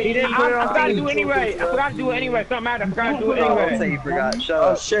 do it. He didn't put it I on forgot to team. do it anyway. I forgot to do it anyway. It don't matter. I forgot to do it Don't say anyway. you forgot. Shut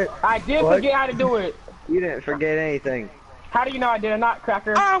up. Oh shit. I did What? forget how to do it. You didn't forget anything. How do you know I did or not,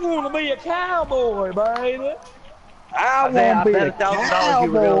 Cracker? I wanna be a cowboy, baby. I Isaiah, want to be I a bet $1,000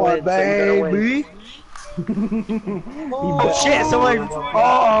 you were gonna cowboy, win, so you're gonna win. baby. Oh shit! Somebody.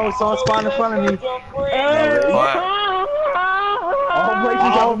 Oh, someone's spawning in front of me. What?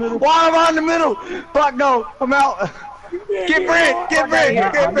 Oh, why am I in the middle? Fuck no! I'm out. Get Brent! Get Brent!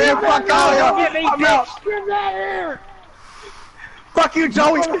 Get Brent! Fuck all y'all! I'm out. Fuck you,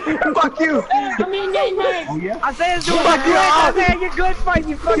 Joey! Fuck you! Isaiah's doing Fuck you! Isaiah, you're good fight,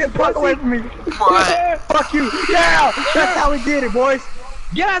 you fucking Get fuck away from me! What? Fuck you! Yeah! That's how we did it, boys!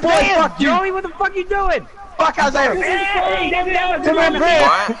 Get Boy, Isaiah! fuck you. Joey, what the fuck you doing? Fuck Isaiah! Come on, Brent!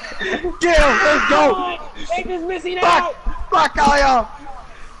 What? Get him! Let's go! They just missing out. Fuck all y'all!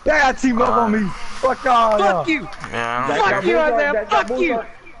 They got team up on me! Fuck all y'all! Fuck you! Yeah. Fuck you, Isaiah! Fuck you!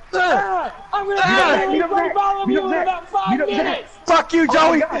 I'm gonna follow you in about 5 minutes. Fuck you,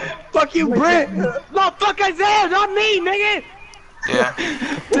 Joey! Fuck you, Brent! No, fuck Isaiah, not me, nigga! Yeah.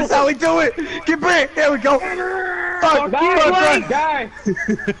 That's how we do it! Get Brent! There we go! Fuck you, Brent! Guys,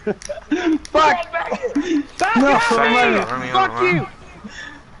 Fuck! Stop, No, get I'm out out. of here! Fuck you!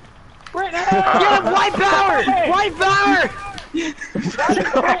 Brent, Get him, white power! White power!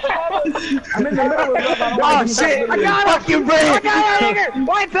 I'm in the middle of stuff. Oh shit! I got him! Fuck you, I Brent! got him, nigga!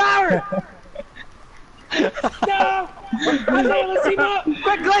 White power! no. Isaiah, let's team up.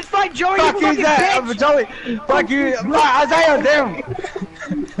 Quick, let's fight Joey, you Fuck you, fucking Zach! bitch! Joey! Fuck you! Fuck Isaiah! Damn!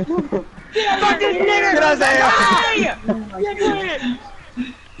 Fuck this nigger! Get Isaiah! Hey! Get Brent.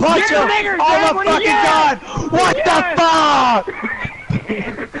 Punch Get him! the niggers, Oh Zach, my what are you fucking god! What the fuck?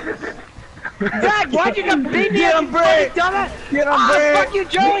 Zach, why'd you come beat me Get up, him, you Brent! fucking dumbass? Get him, Ah, Brent! fuck you, Leave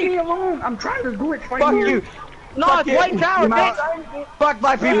Joey! me alone. I'm trying to glitch right Fuck here. you! No, Fuck it's you. white power, I'm out. bitch! Fuck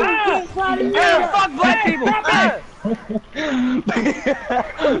black people! Hey, fuck black people!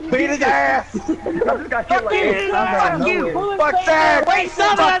 Hey, Beat his ass! fuck you! Fuck you! Fuck Zach! Wait,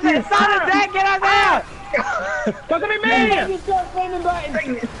 son of a Zach, get us out! Look at me. Just start spamming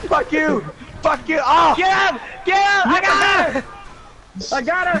buttons. Fuck you! Fuck you! Oh! Get him! Get him! I got him! I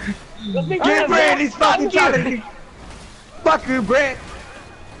got her. Get Brent! He's fucking trying to... Fuck you, Brent!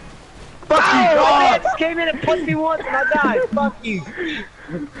 Fuck you, Oh, dog! bitch came in and punched me once and I died. Fuck you.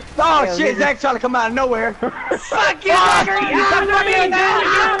 Oh shit, Zach's trying to come out of nowhere. Fuck you, Zachary!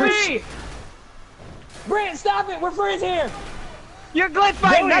 Ah, fuck me! Brent, stop it. We're friends here. You're glitch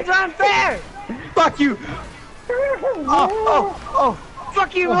fighting. That's unfair. Fuck you! Oh!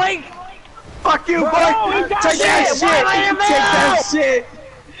 Fuck you, Link. Fuck you, boy! he got Take that shit. shit! Why am I Take that out? shit!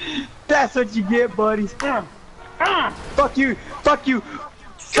 That's what you get, buddies. Fuck you! Fuck you!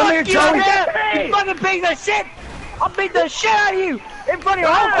 Come here, Fuck you, Joey! man. You fucking piece of shit. I'll beat the shit out of you in front of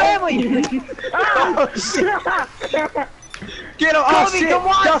your whole family. Oh shit! Get him! Oh Kobe, shit! come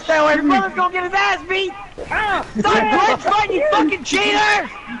on. Y'all stay away Your from me! brother's gonna get his ass beat. Stop glitch fighting, you fucking cheater.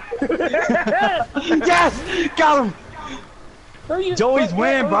 Yes! Got him! Joey's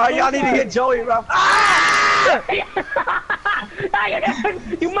win, bro. Y'all need to get Joey, bro. Ah!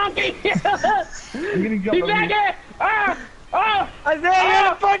 You monkey. I'm gonna jump He's over back here. here. Ah. Oh. Isaiah, you're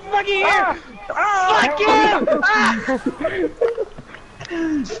the first fucking here. Fuck you.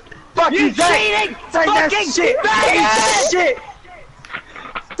 Fuck you, You Zach! cheating Take that fucking shit! faggot. Shit!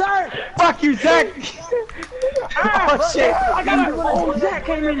 Fuck you, Zach! Oh shit! I got her. Oh, Zach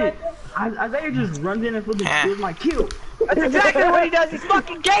came in it. Isaiah just runs in and flips with my kill. That's exactly what he does. He's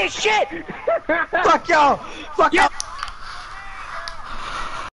fucking gay as shit. Fuck y'all! Fuck y'all!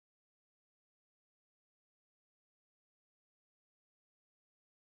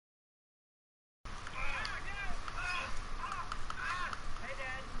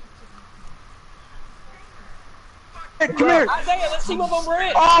 Hey, come here! Isaiah, let's team up on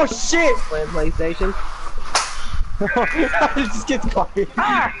Brent. Oh shit! Playing PlayStation? Just get quiet.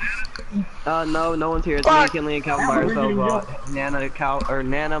 No one's here. It's Fuck. me, Kinley, and Calvin by ourselves.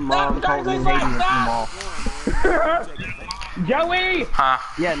 Nana, Mom, Colton, and Hayden went to the mall. Joey. Huh?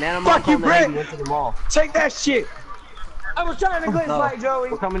 Yeah, Nana, Mom, Fuck you, Colton, and Hayden Brett. went to the mall. Take that shit! I was trying to glitch fight Joey.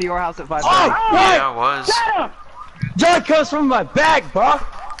 We're coming to your house at 5:30. Oh! What? Yeah, it was. Joy comes from my back, bro!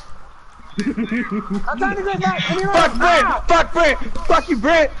 I'm trying to glitch fight. Come here. Fuck Brent! Fuck Brent! Fuck you,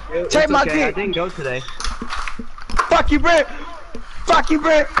 Brent! Take my I dick! didn't go today. Fuck you, Brent! Fuck you,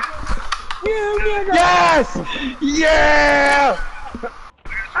 Brent! You nigga. Yes! Yeah!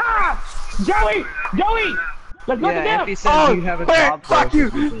 Joey. Joey. Let's go Yeah, to Anthony them. says Oh, you have a Brent, job for fuck us you.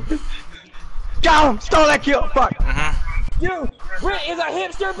 or something. Got him! Stole that kill! Fuck! You. Brent is a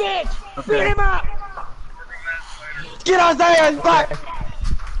hipster bitch. Beat him up. Get Isaiah! Fuck!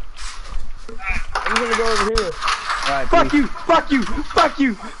 I'm gonna go over here. Alright, Fuck you! Fuck you! Fuck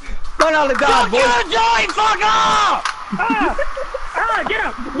you! Don't all the die, boy! Joey, fuck off! Get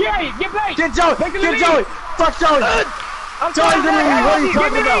him. Yeah, get back. Get Joey! Back to the Get lead. Joey! Fuck Joey! Joey's in me! What are you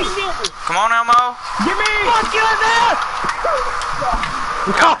talking about? Come on, Elmo. Give me! Fuck you, Isaiah!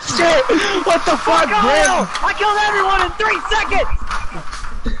 Oh shit! What the fuck, Brent? I killed everyone in 3 seconds!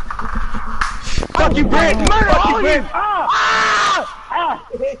 Fuck you, Brent! Fuck you, Brent!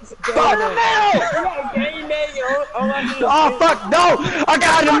 Go in the middle! Oh fuck, no! I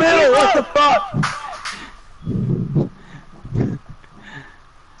got in the middle! What the fuck?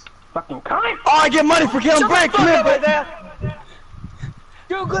 Fucking cunt! Oh, I get money for killing Brent! Come here, Brent!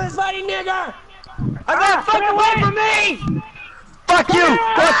 You good fighting nigga! I got fuck away from me! Fuck you!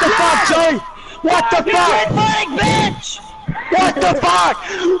 What the fuck, Joey? What the You fuck? quit fighting, bitch! What the fuck?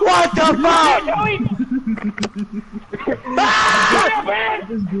 What the fuck?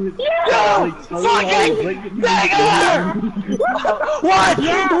 Fucking nigger! What?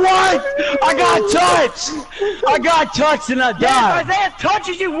 What? I got touched! I got touched and I died! Isaiah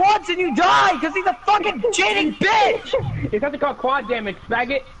touches you once and you die because he's a fucking cheating bitch! It's something called quad damage,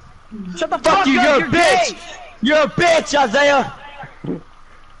 faggot. Shut the fuck Fuck up, you, you're a gay. bitch! You're a bitch, Isaiah!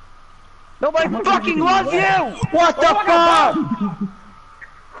 Nobody fucking loves you! What the fuck?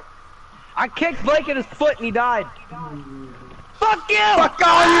 I kicked Blake in his foot and he died. Fuck you! Fuck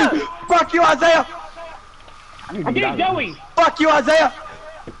all you! Fuck you, Isaiah! I get Joey! Fuck you, Isaiah!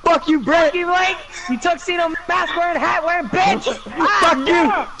 Fuck you, Brent! Fuck you, Blake! You tuxedo mask wearing, hat wearing bitch! Fuck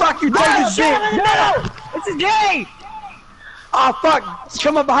you! Fuck you, take this Shut up in the shit! middle! This is gay! Oh fuck!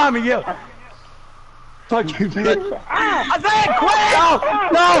 Come up behind me, you! Fuck you, bitch! Isaiah, quit!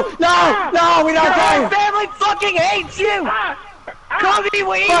 No, we not Your going! family fucking hates you! Come here,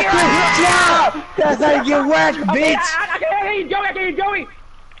 we Fuck you! Yeah! That's how you get whacked, bitch! I can't hear you, Joey! I can't hear you, Joey!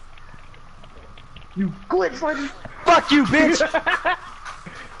 Fuck you, bitch!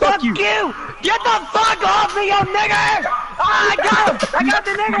 Fuck you! Get the fuck off me, you nigger! I got him! I got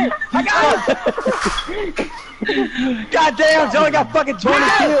the nigger! I got him! Goddamn, Joey got fucking 20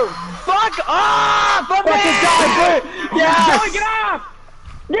 kills! Fuck off of me! Fucking die, Brent! Yes! Joey, get off!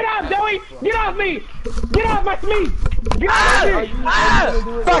 Get off, Joey! Get off me! Get off my meat! Get off me!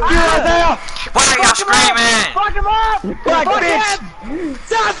 Fuck you, Isaiah! Why are y'all screaming? Fuck him up! Black Fuck bitch! him!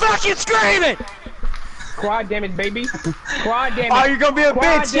 Stop fucking screaming! Quad damage, baby. Quad damage. Oh, you're gonna be a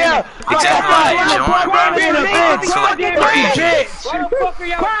bitch, yeah! Exactly right, you know what? Quad being a bitch! So like, Fucking three. bitch! Why the fuck are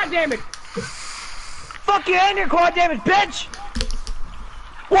y'all? Quad damage! Fuck you and your quad damage, bitch!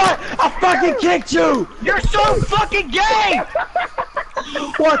 What? I fucking kicked you! You're so fucking gay!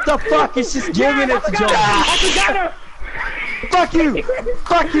 What the fuck? It's just giving it to Joey. I got her! Fuck you!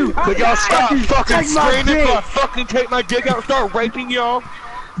 Fuck you! Could y'all stop Fuck you. fucking Take my screaming dick. before I fucking take my dick out and start raping y'all?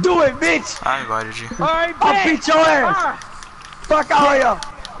 Do it, bitch! I invited you. Alright, I'll beat your ass! Fuck all y'all!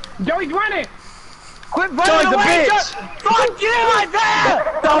 Joey's running! Quit Joey's running a away! bitch! Fuck you,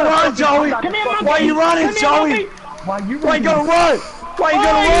 Isaiah! Don't run, Joey! Come here, monkey! Why you running, Come here, Joey? monkey! Why you gonna run? Why you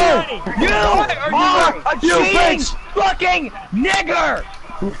gonna run? You are a You cheating bitch! fucking nigger!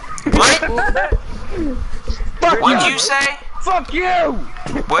 What? Fuck What'd you! you say? Fuck you!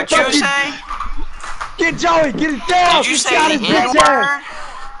 What'd you Fuck you. say? Get Joey! Get it down! Did you say Shot the his bitch N-word? ass!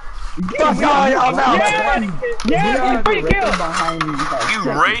 Fuck all y'all! I'm out! Yeah, you free kill! Behind me. You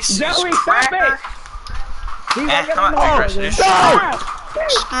racist Joey, stop cracker. it! I'm about to crash this shit. No!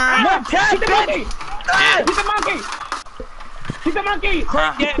 What? Get the monkey! Yeah. Get the monkey! Get the monkey!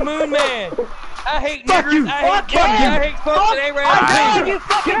 That Moon Man! I hate Fuck niggers, you. I hate gays, Fuck you. I hate folks that ain't I around told you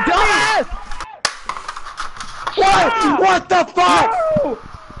fucking dumbass! What? What the fuck?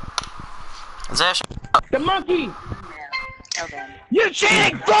 Is that The monkey! Okay. You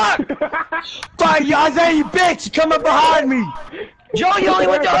cheating fuck! Fuck you, Isaiah, you bitch! You come up behind me! Joe, you only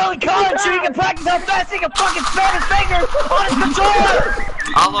went to early college so you can practice how fast he can fucking spam his fingers on his controller!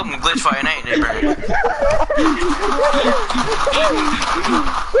 all of them glitch fighting ain't it, bro?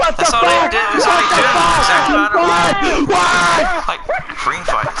 What That's the all they fuck? did. That's all they do. Exactly what I Why? Like green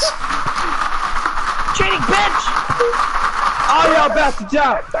fights. Cheating bitch! All y'all about to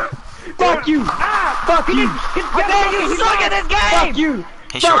die! Fuck you! Fuck you! I dare you suck at this game! Fuck you!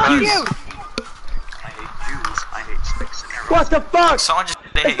 He sure Fuck does. you! What the fuck? Someone just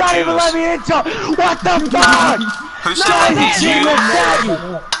they It's hate not even let Jews. me enter! What the fuck? Who said they hate Jews?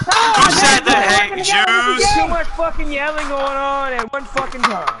 Who said they hate Jews? Too much fucking yelling going on at one fucking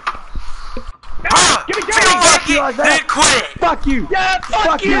time. Bruh, Give me fuck you, it, Isaiah. then quit. Fuck you! Yeah,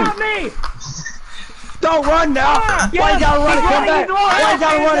 fuck you! you. Not me! Don't run now! Why you gotta run and come back? Why you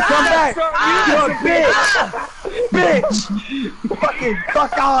gotta run and come back? You're a bitch! Bitch! Fucking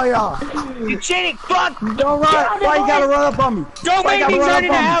fuck all y'all! You cheating fuck! Don't run! Why you gotta run up on me? Don't Why you make me gotta turn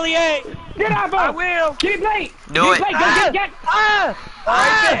run into up on me? Alley A! Get out, I will! Get it plate! Do it. Get!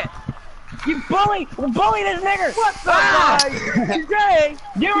 You bully this nigger! What's up, guys? Today,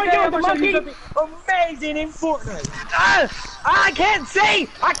 You today are I'm the gonna show you monkey. something amazing in Fortnite. I can't see!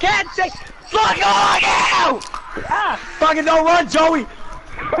 I can't see! Fuck you! Fucking don't run, Joey! Hey,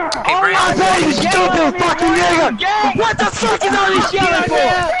 Oh my God, you stupid fucking nigga! What the fuck is all this yelling for?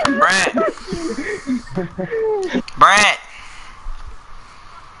 Brent.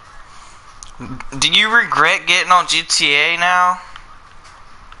 Do you regret getting on GTA now?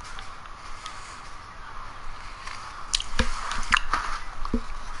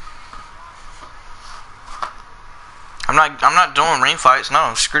 I'm not doing ring fights.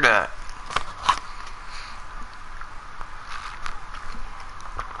 No, screw that.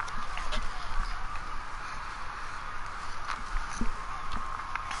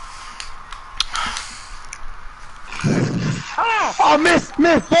 Oh, miss,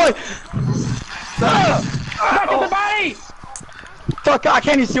 boy! Back to the body! Fuck, I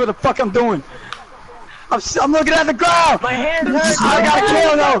can't even see what the fuck I'm doing. I'm looking at the ground! My hands hurt! I gotta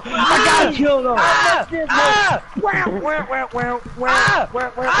kill though! I gotta kill though!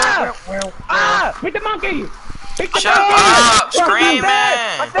 Hit the monkey! Hit the Shut monkey! up, screaming!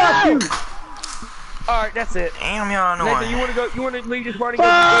 Fuck you! Alright, that's it. Damn, y'all Nathan, you annoying. wanna leave this party and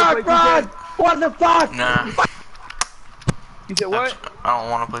Fuck, go play 2K? Rod! What the fuck? Nah, You said what? I don't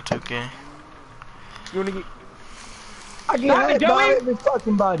want to play 2K. You wanna get... I get hit by it in the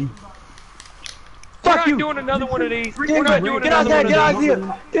fucking body. We're Fuck not you! doing another one of these. We're Get not doing out another there, one of get these. out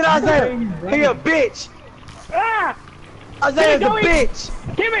here! Get out there! Here, bitch! Ah! Isaiah's a Joey.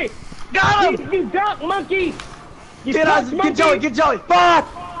 bitch! Give me! Got him! You dunk monkey! You Get out! dunk monkey! Get Joey! Fuck!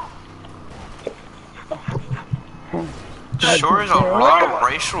 Sure is a lot of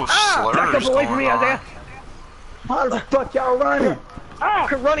racial Back slurs up away from going me, on. Isaiah. How the fuck y'all running? Ah!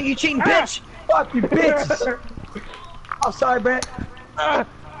 Quit running, you cheating bitch. Fuck you, bitches! I'm sorry, Brent.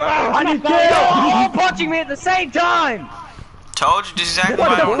 I need You're kill! all punching me at the same time. Told you this is exactly What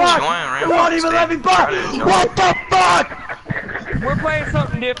why I the don't fuck? join You ring won't fights. even They let me try buy! to join. What the fuck? We're playing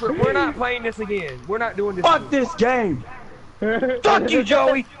something different. We're not playing this again. We're not doing this. Fuck this game! Fuck you,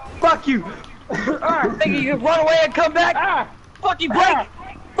 Joey. Fuck you! Think you can run away and come back? Ah! Fuck you, Blake.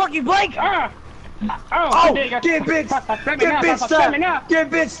 Fuck you, Blake. Ah! Oh! there you go. Get bitch! Set me Get now, bitch set stop! me now. Get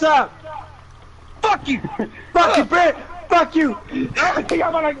bitch stop! Fuck you. Fuck you, Brent! Fuck you! I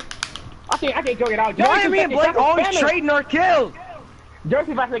can't go get out. Why are me and Blake always trading our kills?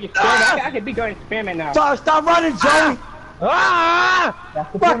 Joseph, I think it's spamming. I can be going spamming now. Stop running, Joey! Ah!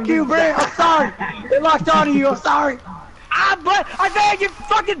 Fuck you, Brent! I'm sorry! They locked onto you, I'm sorry! But Isaiah, you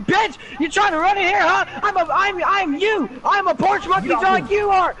fucking bitch! You trying to run in here, huh? I'm you. I'm a porch monkey just like you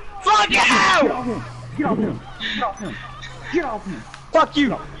are. Fuck you! Fuck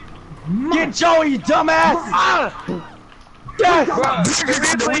you! Get Joey, you dumbass! Yes!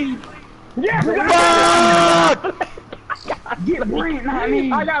 Seriously? Fuck! Get Brent, not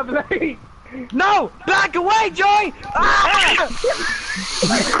me. I got Blade. No! Back away, Joey! Ah!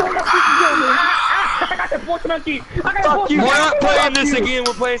 I got the force monkey. I got the Fuck force you! We're monkey. not playing this again.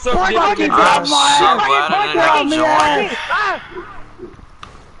 We're playing something Fucking different. I'm so glad I didn't join.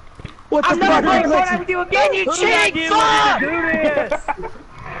 What the I'm never fuck? playing Fortnite with you again, you cheat! Fuck! Do this.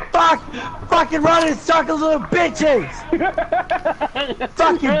 Fuck! Fucking running in circles, little bitches!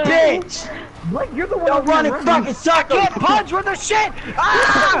 Fucking bitch! You're the one Don't run in fucking circles! Get punched with the shit!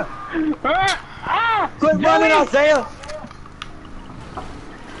 Ah! Quit running, Isaiah!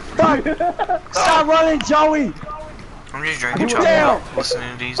 Fuck! Stop running, Joey! I'm just drinking Damn. chocolate,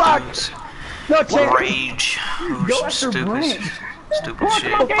 listening to these Fuck. dudes. No chance! Rage. Stupid Force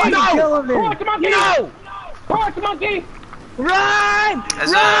shit. monkey. Fucking killing me! Force monkey. No! Force monkey. Run!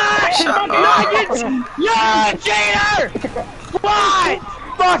 As Run! shut No, up. you cheater! What?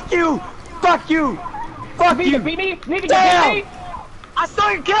 Fuck you! Fuck you! Fuck Beat you! me. Need to Damn. get me. I saw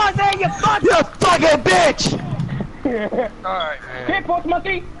your kill there, you fuck! You fucking bitch! Alright, Come here, force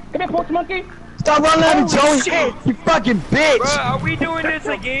monkey. Come here, force monkey. Stop running at me, Joey! shit. You fucking bitch! Bruh, are we doing this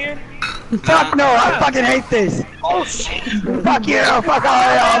again? Fuck no! I fucking hate this! Oh shit! Fuck you! Fuck all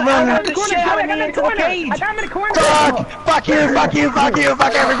y'all! I'm running! The shit out of me into a cage! I got him in the corner. Fuck! Fuck you! Fuck you! Fuck you!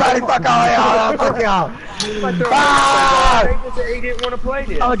 Fuck everybody! Fuck all y'all! Fuck y'all! Ah! He didn't want to play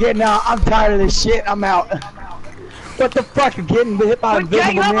this. I'm getting out. I'm tired of this shit. I'm out. What the fuck? I'm getting hit by Quit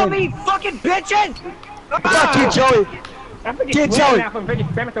ganging invisible up on men. me, fucking bitches! Fuck you, Joey. I'm freaking Get sweating Joey. now from freaking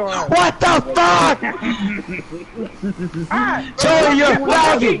Spamathor. What the fuck? Joey, you're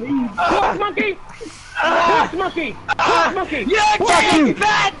faggot. Force monkey. Force monkey. Force monkey. You're Fuck you. cheating,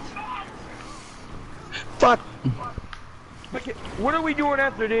 fat! Fuck. What are we doing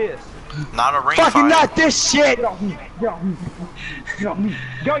after this? Not a ring Fucking fight. not this shit.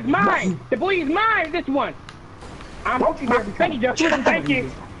 Joey's mine. The boy is mine. This one. Thank you, Joey. Thank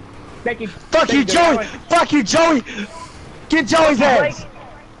you. Thank you. Fuck you, Joey. Fuck you, Joey. Get Joey's ass.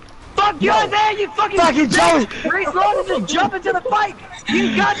 Fuck you, Isaiah, you fucking Joey. Reese Lawson just jump into the fight.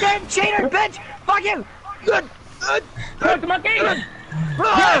 You goddamn cheater, bitch. Fuck you. Good. Look, Monkey. Get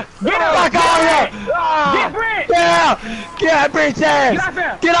Fuck all of you. Get Brent. Yeah. Get Brent's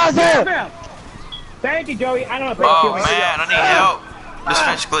ass. Get Isaiah. Thank you, Joey. I don't know. Oh man, I need help. This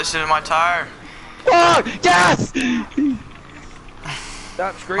fence glitched into my tire. Oh, yes.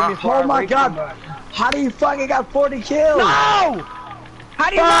 Stop screaming for Oh my god. How do you fucking got 40 kills? No! How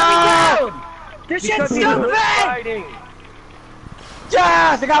do you want me down? This shit's stupid!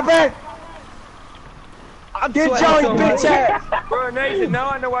 Yes, I got Brent. Get Joey, bitch ass. Bro, Nathan, now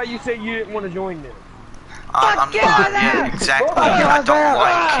I know why you said you didn't want to join them. Yeah, exactly. I don't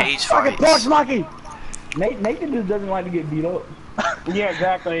like cage Fucking porch fights. monkey. Nathan just doesn't like to get beat up. Yeah,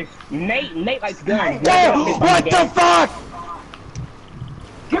 exactly. Nate likes guns. Damn, what the fuck?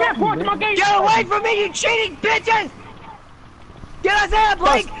 Come here, Porch Monkey! Get away from me, you cheating bitches! Get Isaiah,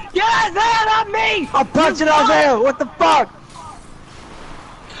 Blake! Get Isaiah, not me! I'm punching Isaiah. What the fuck?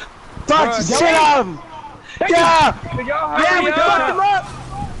 Punch the shit out of him. Yeah. Yeah, we fucked him up!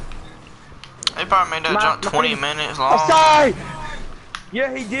 They probably made that jump 20 minutes long. I'm sorry.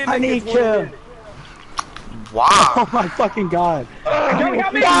 Yeah, he did. I need kill. Wow. Oh my fucking god. Joey,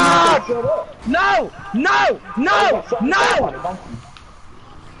 help me! God. No! No! No! No!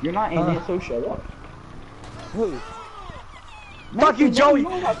 You're not in here, so shut up. Who? Fuck you, Joey.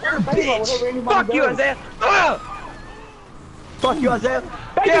 Bitch. Fuck you, Isaiah! Fuck you, Isaiah.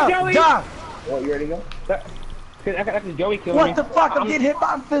 Thank you, Joey. Die. What, you ready to go? That's Joey killing me. What the fuck? I'm getting hit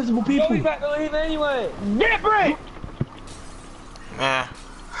by invisible people. Joey's about to leave anyway. Get Brent! Yeah.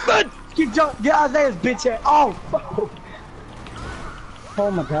 Get Isaiah's bitch ass. Oh, fuck. Oh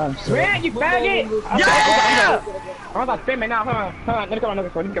my god. Brent, you faggot! Yeah! I'm about to spin me now. Hold on. Let me come on. Let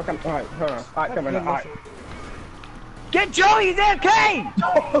me come. Alright, hold on. Alright, come on. Alright. Get Joey, he's AFK!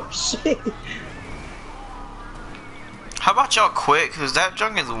 Oh shit. How about y'all quit? Cause that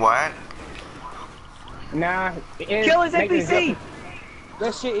junk is whack. Nah. Kill his NPC!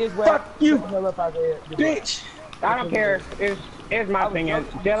 That shit is whack. Fuck you, Bitch. bitch. I don't care. It's my opinion.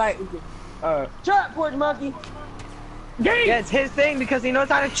 They're like, Shut, Porch Monkey. gay! Yeah, it's his thing because he knows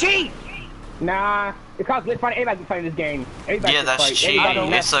how to cheat! Nah. It's called glitch fighting. Everybody can play this game. Everybody Yeah, can that's fight. cheating.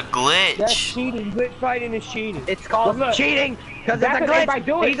 Everybody It's a That's glitch. cheating. Glitch fighting is cheating. It's called Look, cheating because it's a that's what everybody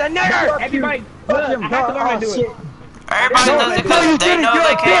do glitch! it. He's a nerd! Everybody, Fuck him, I have to learn how to do oh, it. shit. Everybody does it No, because you they didn't, know you're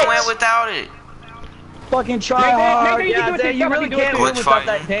they a can't bitch. win without it. Fucking try Nathan, hard. Nathan, Yeah, do it Isaiah, you yourself, really you do can't it. win Glitch without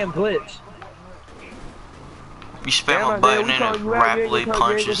that fighting. damn glitch. You spam Damn, a Isaiah, button we and calling it you out, you ain't rapidly gonna tell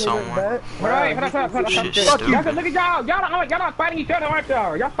you punches ain't gonna take someone. us back? Alright, hold on. Shit Y'all, stupid. look at y'all not fighting each other, aren't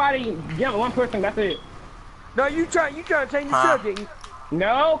y'all? Y'all fighting, one person, that's it. No, you trying to change the Huh. subject.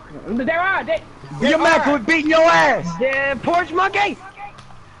 No, there are. Your man quit beating your ass. Damn porch monkey!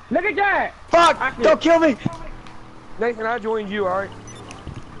 Look at that. Fuck, don't kill me. Nathan, I joined you, alright?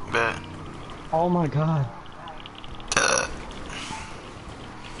 Bet. Oh my god.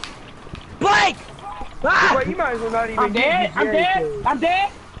 Blake! Ah! Wait, you might as well not even I'm dead.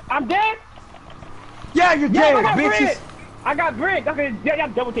 I'm dead. Yeah, you're Yeah, I dead, got bitches. brick. I got brick. Okay, y'all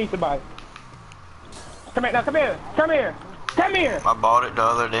double team somebody. Come here, now, come here. I bought it the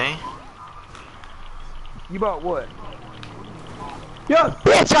other day. You bought what? Yo,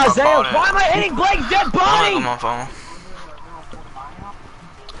 bitch, Isaiah. bought it. Why am I hitting Blake's dead Look body? on my phone.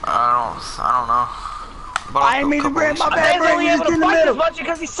 I don't know. But I ain't mean to bring my bad Isaiah's brain. only You able just in to the fight this middle. much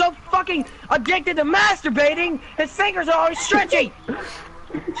because he's so fucking addicted to masturbating. His fingers are always stretchy.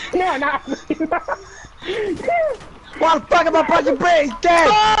 No. Why the fuck am I punching Brett? He's dead.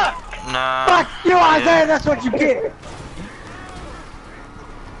 Nah. Fuck you, Isaiah. That's what you get.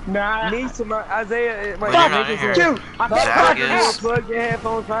 Nah. Need some Isaiah. But you're not in here. You. Zach is. Plug your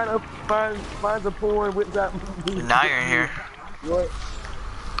headphones, finds a porn, whips out. Now you're in here. What?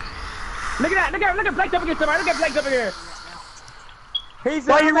 Look at Blake up against somebody. Look at Blake up here.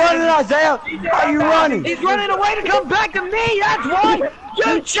 Why you running, Isaiah? Why you running? He's running away to come back to me. That's why.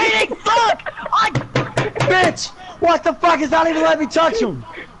 You cheating fuck! Bitch, what the fuck is not even letting me touch him?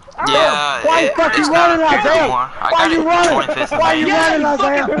 Yeah. Why you fucking it's running, not Isaiah? anymore. I Why got you it running? 25th Why you May. running,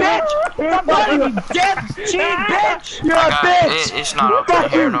 Isaiah? Bitch! Stop running, you dead cheating bitch! You're a I got bitch. it's not open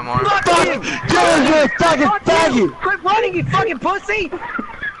Fuck here you. no more. Fuck you. You're a fucking Fuck you! faggot. Quit running, you fucking pussy!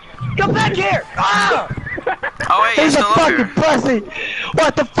 Come back here! Ah! Oh wait, you're He's a still up fucking here. pussy.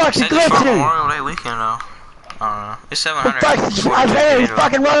 What the fuck? She Said this for glitching. Memorial Day weekend though. I don't know. It's 700. Isaiah, he's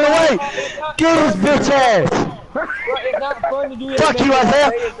fucking running away! Get his bitch ass! It's not fun to do that. Fuck you,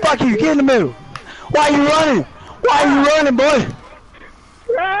 Isaiah! Fuck you, get in the middle! Why are you running? Why are you running, boy?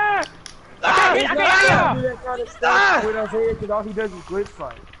 Ah! I can't do that kind of stuff with Isaiah because all he does is glitch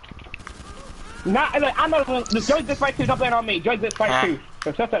fight. Not, like, I'm not the judge this fight too. Don't blame on me. Judge this fight too.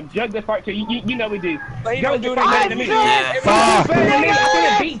 So shut up. Judge this fight too. You know we do. Judge this fight better than me. Yeah. I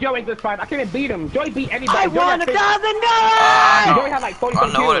couldn't beat Joey this fight. I couldn't beat him. Joey beat anybody. I won $1,000! Joey had like 40 I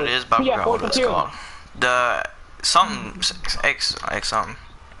kills. know what it is, but I Yeah, forgot what 40 it's kills. called. The something X something.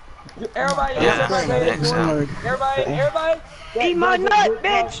 Everybody, Yeah, everybody, X. everybody. Eat my nut,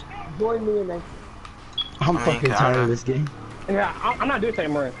 bitch! Join me in there. I'm fucking tired of this game. Yeah, I'm not doing it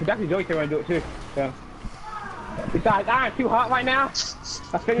anymore. Cause actually Joey said I do it too. So. Besides, I'm too hot right now.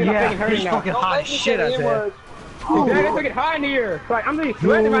 I figured I'm hurting now. fucking hot as shit, Isaiah. It's freaking hot in here. Like, I'm really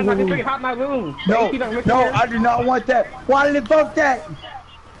sweating right now. It's freaking hot in my room. No, I do not want that. Why did it vote that?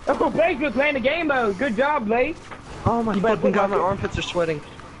 Oh, Blake's been playing the game mode. Good job, Blake. Oh my fucking god, my armpits are sweating.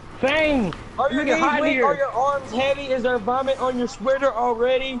 Same. Are your Freaking hot in knees weak? here. Are your arms heavy? Is there vomit on your sweater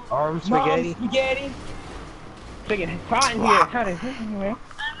already? Arm spaghetti. Mom, spaghetti? Freaking hot in here. How to...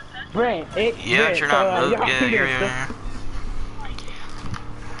 Brent, it's Yeah, Brent. you're not moving. Yeah, Yeah.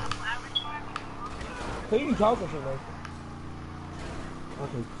 Who you talking to, man?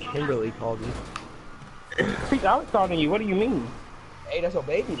 Fucking Kimberly called me. I was talking to you. What do you mean? Hey, that's your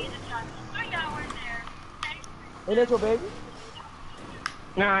baby, then. Hey, that's your baby?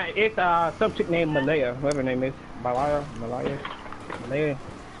 Nah, it's some chick named Malaya, whatever her name is. Malaya,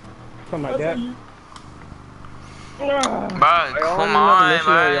 something like that. Bro, come on,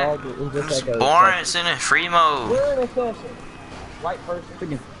 man. It's boring. It's in a free mode. We're in a session. White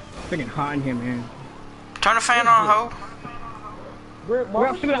person. Freaking hot in here, man. Turn the fan on, ho. We're Well,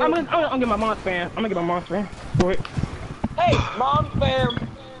 I'm gonna get my mom's fan. I'm gonna get my mom's fan. Quick. Hey, mom fam.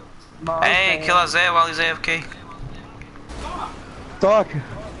 Mom Hey, fam. kill Isaiah while he's AFK. Fuck.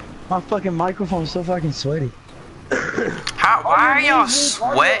 My fucking microphone's so fucking sweaty. Why are y'all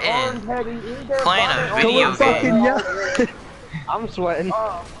sweating? Playing a video game. I'm sweating.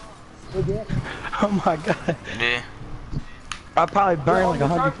 Oh my god. Yeah. I probably burned like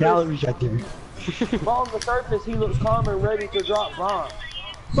 100 calories right there. On the surface, he looks calm and ready to drop bombs.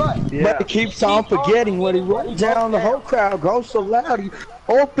 But But he keeps on forgetting what he wrote down. The whole crowd goes so loud. He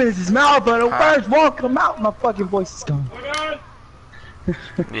opens his mouth, but the words won't come out. My fucking voice is gone.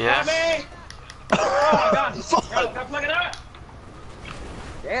 Yeah.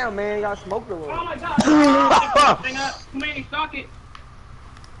 damn, man, you got smoked a little. Oh my god! Hang up! Too many sockets!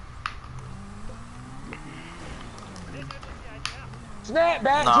 Snap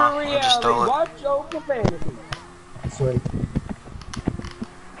back Nah, to I reality. just stole it. Watch your profanity. Sweaty.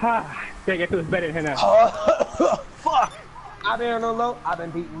 Ha! Can't get to this better than that. Fuck. I've been on the low. I've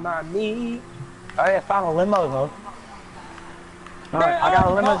been beating my knee. Oh yeah, found a limo though. Alright, I got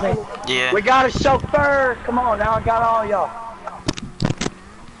a limousine. Yeah. We got a chauffeur. Come on, now I got all y'all.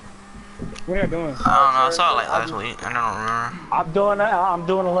 What are you doing? I don't know. I saw it like last week. I don't remember. I'm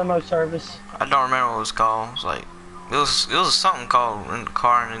doing a limo service. I don't remember what it was called. It was like it was something called in the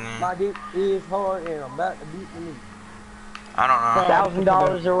car and then My dick is hard and I'm about to beat the knee. I don't know.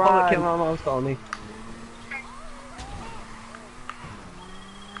 $1,000 a ride. My mom's calling me.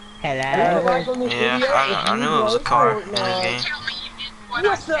 Hello. Like on this Yeah, video, I if knew you it was a know car in Fortnite. this game.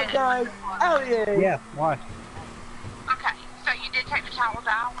 What's up, guys? Oh yeah. Yeah, why? Okay, so you did take the towels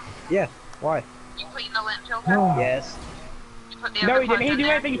out? Yeah, why? You cleaned the lint filter? Yes. You put the No, other he parts didn't. He in do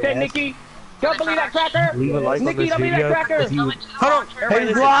there? anything you said, Yes. Nikki. Don't believe that cracker. Leave a like on Nikki, this don't believe that video cracker. if you Go into the Hold on, laundry everybody Hey,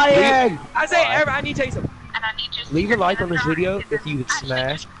 listen. Ryan! I say, everybody, I need to tell you something. and I need you to Leave a stick like your on this hand video down. if you would Actually,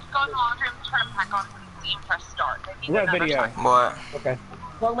 smash. Go in the laundry room, turn them back on, and press start. They need What another video? time. What? Okay.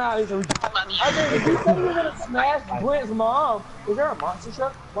 Talking about is a. Love you. I mean, if you say you're gonna smash Brent's mom, is there a monster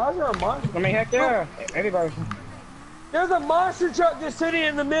truck? Why is there a monster? I mean, heck yeah. Anybody. There's a monster truck just sitting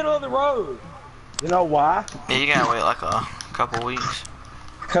in the middle of the road. You know why? Yeah, you gotta wait like a couple weeks.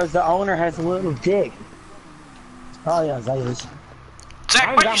 Because the owner has a little dick. Oh yeah, Zayas.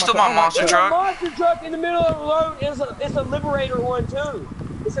 Zach, why you stole my monster There's a truck? monster truck in the middle of the road. It's a Liberator one too.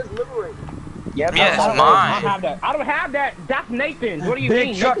 It says Liberator. Yep, Yeah, it's I don't mine. have that. I don't have that. That's Nathan's. What do you Big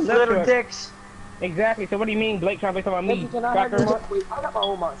mean? trucks, Nathan's little truck. dicks. Exactly. So what do you mean Blake trying to say about me? Nathan, can I have Cracker? your wait, I got my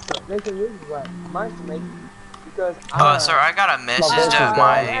own monster truck. Nathan, yours is right. Mine's to make because Sir, I got a message that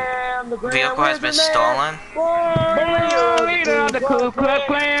my am the grand vehicle has been wizard stolen. man. Leader of the Ku Klux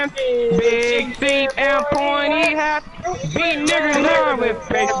Klan, big seat and pointy hat, beat niggers down with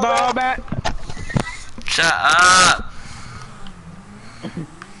baseball bat. Shut up.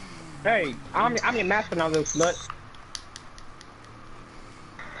 Hey, I'm your master now, little slut.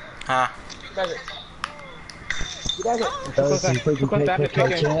 Huh? Get it. Get it. Does he freaking Close that take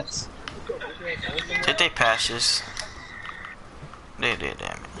chicken. chance? Did they pass this? They did,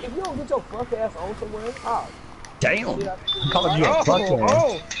 damn it. If you don't get your fuck ass on somewhere, oh. Damn. Shit, I'm calling you a Oh, fuck ass.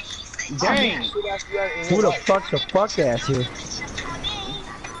 oh, dang. Who the fuck's the fuck ass here?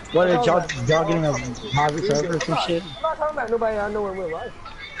 What are y'all getting a private server or some shit? I'm not talking about nobody I know in real life.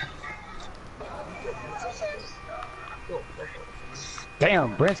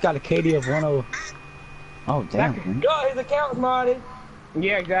 Damn, Brent's got a KD of 10. Oh damn. Brent. Yo, his account's modded.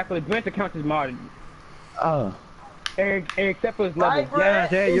 Yeah, exactly. Brent's account is modded. Oh. Except for his level. Right,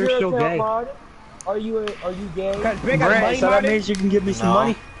 Brent? yeah, Is you're your still account gay. modded? Are you gay? Cause Brent got Brent, money so that modded. means you can give me some No.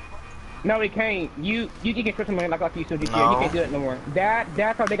 money? No, he can't. You can transfer money like you said GTA. No. You can't do it no more.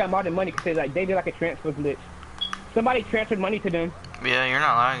 That's how they got modded money because they did like a transfer glitch. Somebody transferred money to them, Yeah, you're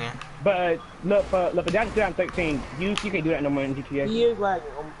not lagging. but look for that's 2013. You can't do that no more in GTA. He is lagging.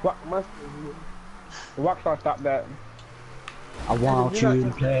 Must be. Rockstar stopped that. I want you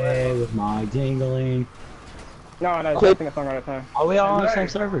to play with my dingling. No, I sing a song all the time. Are we all on the same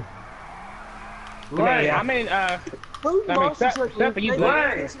server? Right. I mean, Who's I mean, monster except truck? for you, Hey,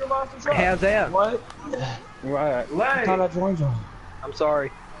 Black. hey, see the monster truck? How's that? What? right. I thought I joined you. I'm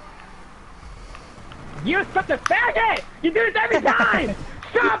sorry. You're such a faggot! You do this every time!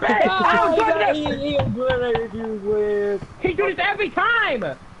 Stop it! Oh, I he was he obliterated you with. He do this every time!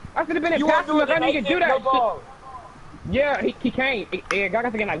 I should have been in You want past to do it? I need to do that No shit. ball. Yeah, he can't. Yeah, God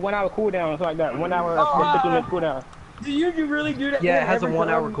has to get like 1 hour cooldown or something like that. 1 hour, Oh, 15 minutes cooldown. Do you really do that? Yeah, it has a every 1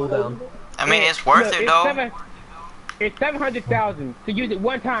 hour time? cooldown. I mean, it's worth Look, it though. It's 700,000 to use it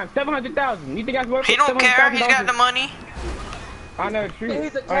one time. 700,000. You think that's worth it? He don't care. He's got the $700,000? money. I know the truth.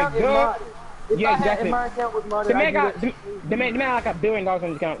 His account is duh. modded. If Yeah, I had, exactly. if my account was modded, The man I'd got do it. the man like $1 billion on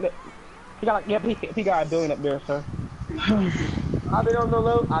his account. Look, he got like he got $1 billion up there, sir. I've been on the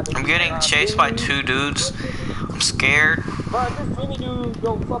low. I'm getting chased by 2 dudes. I'm scared. Bro, if this Jimmy dude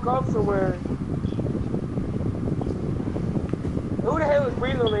go fuck off somewhere. Who the hell is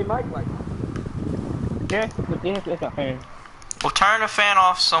breathing on their mic like that? Yeah, it's a fan. Well, turn the fan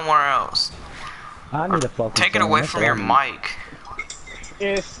off somewhere else. I need a fucking Take it phone, away that's from all your I need. mic.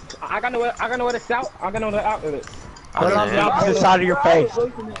 I got know what it's out. I got know the outlet. Put it on the Isaiah. opposite side of your face. I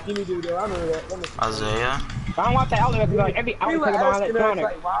was listening to Jimmy dude though. I know that. Let me see. Isaiah. I don't want the outlet because like every We outlet were is about asking us electronic.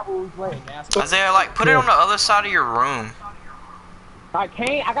 like, why were we playing NASCAR? Isaiah, like, put it on the other side of your room. I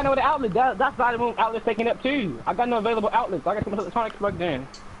can't. I got no outlet. That's why the outlet's taking up too. I got no available outlets. I got some electronics plugged in.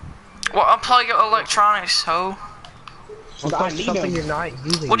 Well, unplug your electronics, ho. I need Something them. you're not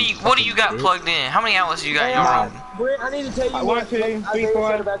using. What do you got plugged in? How many outlets you got in your room? Brent, I need to tell you I what want to, Isaiah 3, said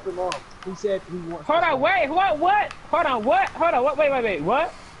 4. about your mom. He said he wants. Hold on, wait, what? Hold on, what? Wait,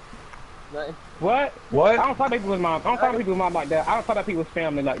 what? Nothing. What? What? I don't talk to people's mom. I don't talk to people's mom like that. I don't talk to people's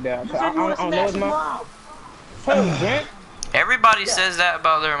family like that. You So said I you want to don't know smash his his mom. mom. Who, Brent? Everybody says that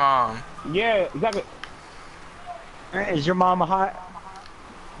about their mom. Yeah, exactly. Is your mama hot?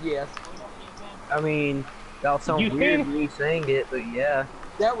 Yes. I mean, that'll sound You weird think- me saying it, but yeah.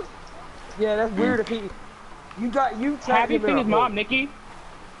 That was. Yeah, that's weird if he. You Have you seen his mom, Nikki?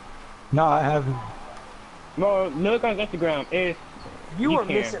 No, I haven't. Well, look on Instagram. It's You You were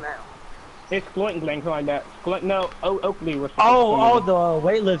can. missing out. it's Floyd Glenn, something like that. No, Oakley was. Oh, the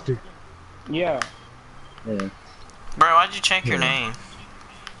weightlifter. Yeah. Yeah. Bro, why'd you change your name?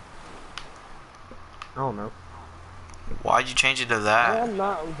 I don't know. Why'd you change it to that? I'm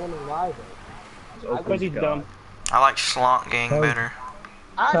not gonna lie though. Because he's dumb. I like Slonk Gang better.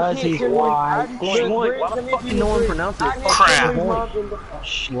 Cause he's white. Schloink. Why the fuck no one pronounces it? Crap.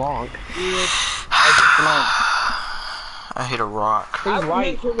 Schlonk. I hit a rock. I He's would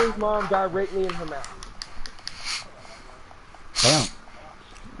white. hit Kimmy's mom directly in her mouth. Damn.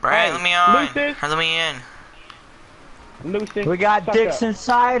 Brad, let me on. Lucius. Or let me in. Lucius. We got shut dicks up.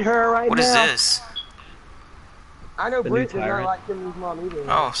 inside her right What now. is this? I know The Brent new does not tyrant. like Kimmy's mom either.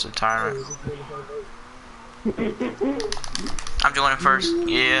 Oh, it's a tyrant. I'm joining first.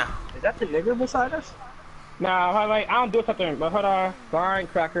 Yeah. Is that the nigger beside us? Nah, hold on, I don't do something, but hold on. Fine,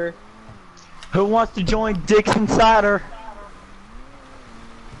 cracker. Who wants to join dicks inside her?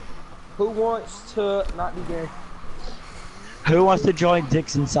 Who wants to not be gay? Who wants to join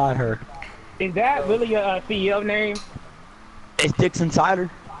dicks inside her? Is that really your CEO name? It's dicks inside her.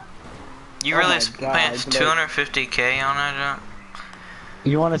 You Oh really my spent God, 250K on that jump?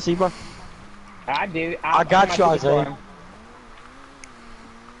 You want to see, bro? I did. I got you, Isaiah.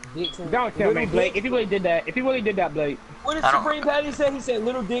 Dixon. Don't tell me, Little Blake. dick. If you really did that, Blake. What did I don't- Supreme Patty say? He said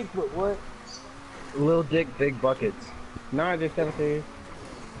little dick, but what? Little dick, big buckets. No, just 17.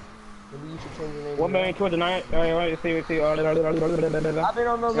 Maybe you should change your name. 1 million towards the night. Let's see. I've been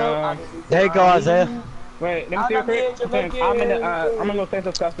on the low. There you go, Isaiah. Wait, let me see real quick. I'm gonna go say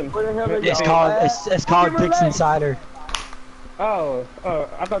some custom. Where the hell are It's called Dixon Cider. Oh,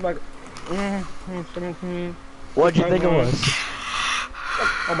 I thought like 17. What'd you think it was?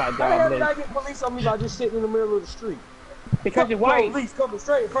 Oh my How the hell god, did I get police on me by just sitting in the middle of the street? because you're white. Police coming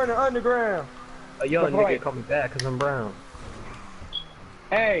straight in front of the underground. A young Right. nigga call me back because I'm brown.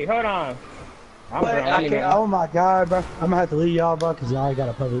 Hey, hold on. I'm I brown, can't, oh my god, bro. I'm gonna have to leave y'all, bro, because y'all got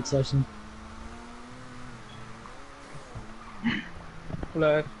a public session.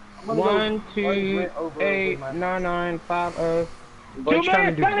 Plus 1, 2, 8, 9, 9, 5, 2 Blake's trying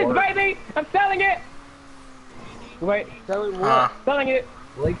million, to do selling it, work. baby! I'm selling it! Wait, Tell it what? selling it!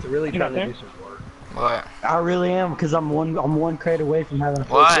 Blake's really trying to nothing. do some work. What? I really am, because I'm one crate away from having a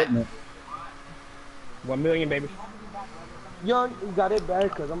full What? shipment. 1 million, baby. Young, you got it bad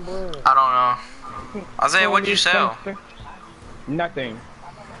because I'm brown. I don't know. Isaiah, what'd you sell? Nothing.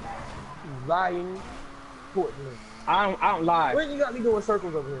 Lying. Portland. I don't lie. Where you got me doing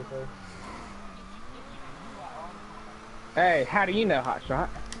circles over here, sir? Hey, how do you know, Hot Shot?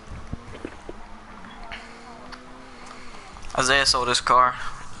 Isaiah sold his car.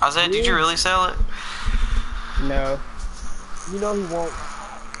 Isaiah, did you really sell it? No. You know he won't.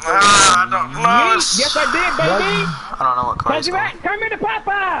 I don't know. Yes, I did, baby! I don't know what car he's going. Come here to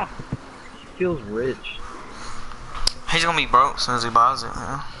Papa! Feels rich. He's gonna be broke as soon as he buys it,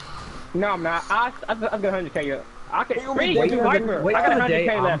 man. No, I'm not. I got 100K up. I can Wait, wait, Viper. Wait I got till the day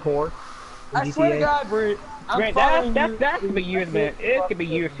 100K I'm left. poor. I swear to God, Brent. I'm Grant, following you. that could be years, man. It could be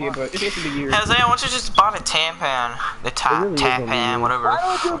years here, but it could be years. Isaiah, why don't you just buy the Tampan? The really is gonna be Tapan, weird. whatever Why the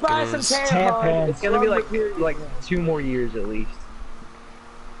don't you fuck buy it some is. tampons? It's gonna be like 2 more years at least.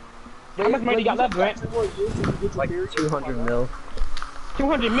 How much money you got left, Grant? Like 200 mil.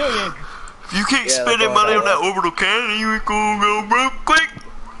 200 million. If you keep Yeah, spending that's all money I on that orbital cannon, you ain't gonna go broke quick.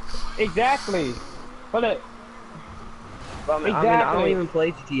 Exactly. But look, I mean, I Exactly. don't even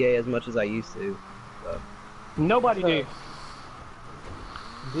play GTA as much as I used to. nobody did.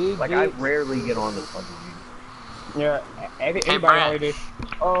 Like, I rarely get on this fucking game. Yeah, everybody Brent. already did.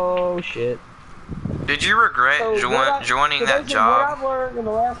 Oh, shit. Did you regret joining that What job? I've learned in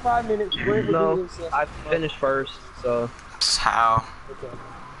the last 5 minutes, Brent was No, doing this. I finished first, so... How? Okay.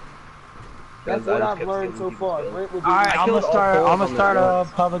 Guys, That's I what just I've kept learned so stealing far. people's Brent would All right, I I'm killed gonna start. all I'm four gonna of start them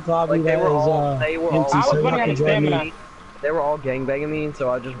a public lobby Like, that they were is all empty, I so was y'all running out can of join me. stamina. They were all gangbanging me, and so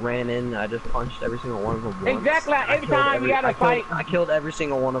I just ran in, I just punched every single one of them once. Exactly, like, I every killed time we had a fight. I killed every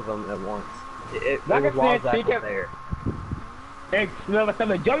single one of them at once. It Like I was while said, Zach he was kept- there. And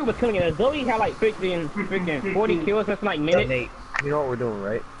Joey was killing it. Zoe had like freaking 40 kills in like minutes. Nate, you know what we're doing,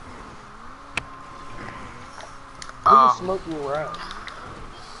 right? We just smoke you around.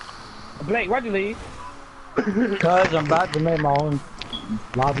 Blake, why'd you leave? Cause I'm about to make my own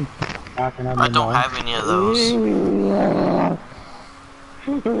lobby. I don't have any of those.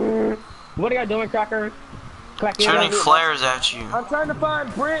 What are y'all doing, crackers? Shooting flares at you. I'm trying to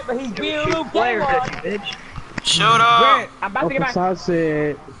find Brent, but he's being a little Flares gay. at you, bitch. Shut up! Brent, I'm about to get my...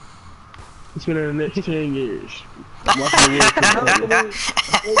 said it's been in the next 10 years. Watching the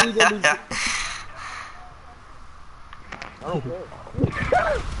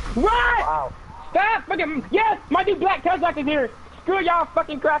What? Wow. Stop fucking... Yes! My new black Cadillac is here! Screw y'all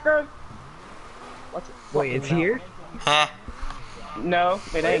fucking crackers! Wait, it's here? Heh. No,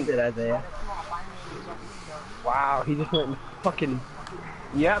 it Where ain't. is it, Isaiah? Wow, he just went and fucking...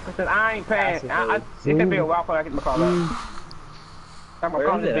 Yep, because I ain't paying. It's gonna be a while before I get my call up. I'm gonna Where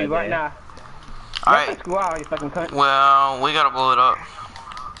call is this it, dude right Isaiah? now. Alright, Wow, you fucking cunt. well, we gotta blow it up.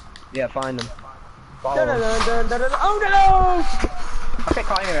 Yeah, find him. Follow him. Oh I can't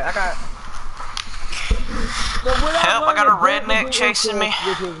call anyway. I got... no! Help, I got a redneck chasing me.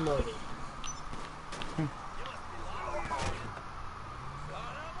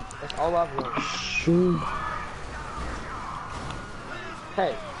 That's all I've learned.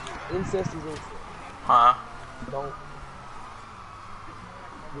 Hey, incest is incest. Huh? Don't.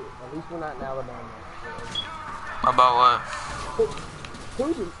 At least we're not in Alabama. About what?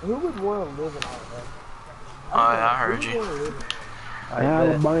 Who would want to live in Alabama? Oh yeah, I heard you.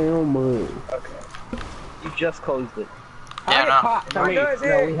 Alabama. You just closed it. Yeah, no. Cops, I mean,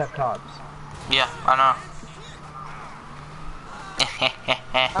 No, we have cops. Yeah, I know.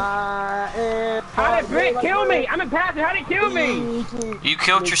 how did Brent kill me? I'm in passing. How did he kill me? You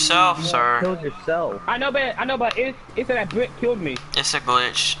killed yourself, sir. Killed yourself. I know, but it said that Brent killed me. It's a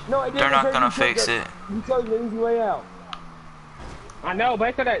glitch. No, it didn't. They're not It said gonna you took fix the- it. You told me the easy way out. I know, but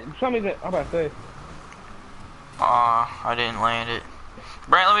it said that. Show me that. I'm about to say. Aw, I didn't land it.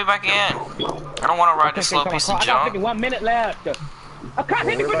 Brent, let me back in. I don't want to ride this slow piece of I got junk. 51 minutes left. A cop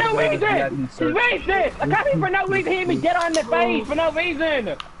hit me for no reason! He's racist! A cop hit me for no reason, hit me dead on the face for no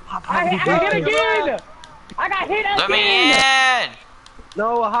reason! I got hit again! I got hit again! Let me in!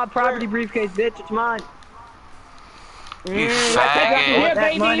 No, a hot property briefcase, bitch. It's mine. You Here, faggot.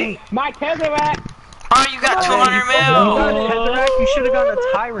 baby! money. My Tesseract! Oh, you got 200 mil! Tesseract, you should have gotten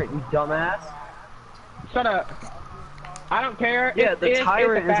a tyrant, you dumbass. Shut up. I don't care. Yeah, the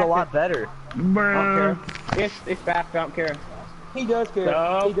tyrant is a lot better. I don't care. It's fast, I don't care. He does care.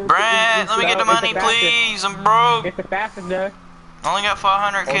 No. He does Brent, let me get the money, please. I'm broke. It's the fastest, though. I only got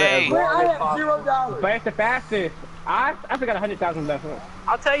 500K. Brent, I have $0. But it's the fastest. I still got 100,000 left.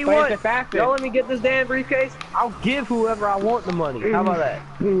 I'll tell you But what, it's the fastest. y'all let me get this damn briefcase, I'll give whoever I want the money. How about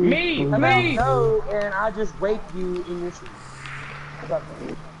that? Me! Me! No, and I just rape you in your shoes. How about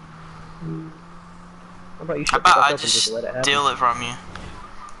that? How about you How shut the about fuck I up and just just let it happen? steal it from you?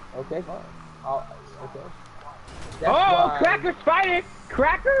 Okay, fine. Okay. That's Oh, why- Crackers fighting!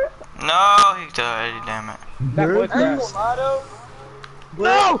 Crackers? No, he died, damn it. That was I ain't crap. gonna lie though.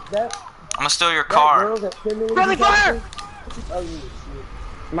 No! That I'm gonna steal your that car. girl that criminally Friendly you talked fire! to, she's ugly as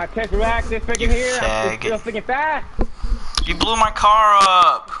shit. My Tesseract is freaking here. faggot. It's still freaking fast. You blew my car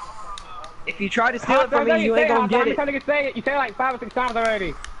up. If you try to steal it from me, you ain't gonna get it. I'm trying to say it. You said it like 5 or 6 times already.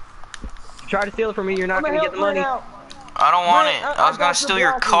 You try to steal it from me, you're not I'ma gonna get help the money. Brent out. I don't want Brent, it. I I was gonna got steal your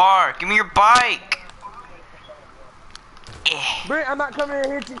your blocky. car. Give me your bike. Brent, I'm not coming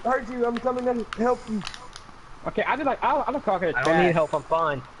here to hurt you. I'm coming to help you. Okay, I just like, I'm gonna call her I don't need help, I'm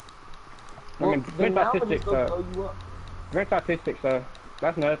fine. I mean, Then Brent's now I'm autistic, just gonna so. blow you up. Brent's autistic, so.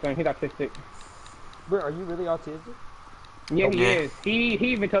 That's another thing. He's autistic. Brent, are you really autistic? Yeah, he Okay. is. He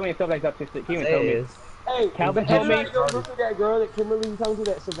even told me himself that he's autistic. He even Say told it me. is. Hey, Calvin have told you me- ever go look at that girl that Kimberly was talking to,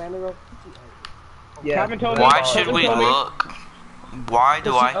 that Savannah girl? Yeah. Calvin told me. Why Calvin should we told me- look? Why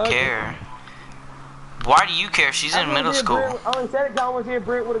do But she I ugly. care? Why do you care? She's in middle school. I only said it 'cause I was here.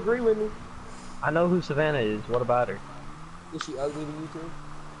 Brent would agree with me. I know who Savannah is, what about her? Is she ugly to you too?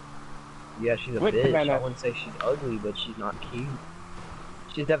 Yeah, she's a Which bitch. Savannah? I wouldn't say she's ugly, but she's not cute.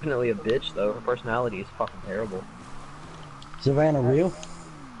 She's definitely a bitch, though. Her personality is fucking terrible. Savannah real?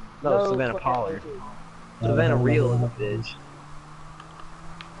 No, Savannah fuck Pollard. that. Savannah Real is a bitch.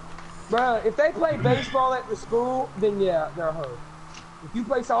 Bruh, if they play baseball at the school, then yeah, they're a hoe. If you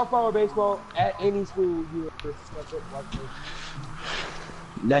play softball or baseball at any school, you're stuck up like this.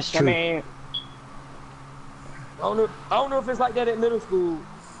 That's I true. mean, I don't know if it's like that at middle school.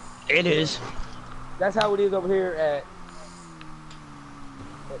 It is. That's how it is over here at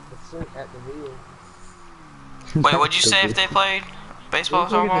the Ville. Wait, what'd you say if they played baseball or You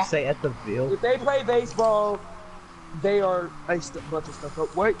can softball? just say at the Ville. If they play baseball, they are a bunch of stuff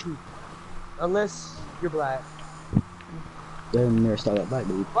up. Wait, unless you're black. Then never start that black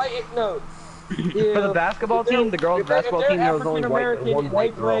dude. Like no. For the basketball team, the girls' basketball team, there was only one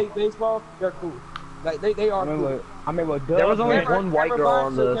white girl. They play baseball, they're cool. Like they are cool. I mean, well, duh. There was only Cameron- one white Cameron girl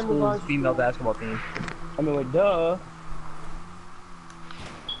Barnes on the and Cameron school's Barnes. female basketball team. I mean, well, duh.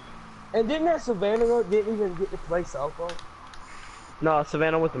 And didn't that Savannah girl didn't even get to play softball? No,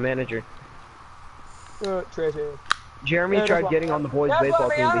 Savannah was the manager. Trash ass. Jeremy Yeah, that's tried what- getting on the boys' That's baseball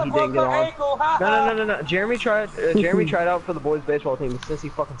what team, but he didn't get on. ankle. Ha, No. Jeremy tried out for the boys' baseball team, but since he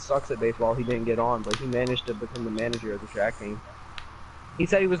fucking sucks at baseball, he didn't get on. But he managed to become the manager of the track team. He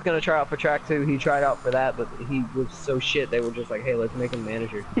said he was gonna try out for track too. He tried out for that, but he was so shit. They were just like, "Hey, let's make him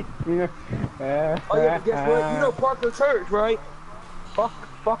manager." Oh yeah, but guess what? You know Parker Church, right? Fuck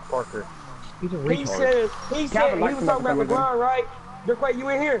Parker. He's a He retard. said he Calvin likes was him talking about up there with LeBron, right? Dirk, you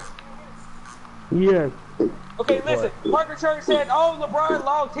in here? Yeah. Okay, listen. Parker Church said, "Oh, LeBron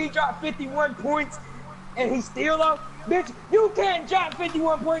lost. He dropped 51 points, and he still lost." Bitch, you can't drop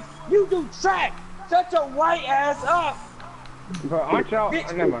 51 points. You do track. Shut your white ass up. But aren't y'all?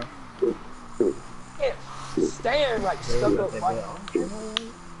 Bitch. Never mind. Can't stand like stuck up white.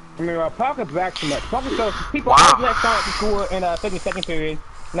 I mean, Parker's back too much. Parker so people Wow. always electronics to school in second and second period.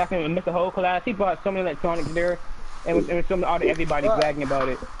 And I can miss the whole class. He brought so many electronics there, and was some everybody bragging about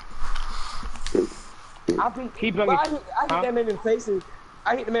it. I think He but brought I hit that man in the face.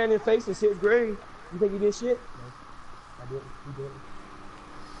 I hit the man in the face in 6th grade. You think he did shit? No, I didn't. He didn't.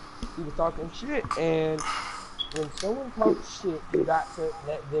 He was talking shit, and when someone talks shit, you got to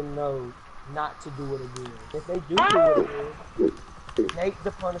let them know not to do it again. If they do it again, make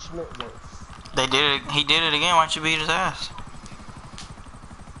the punishment worse. They did it. He did it again. Why don't you beat his ass?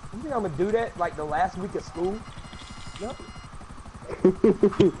 You think I'm gonna do that like the last week of school? No.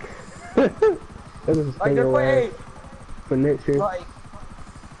 That is Like they're playing. for next year. Like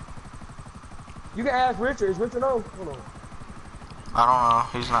you can ask Richard. Is Richard on? Hold on. I don't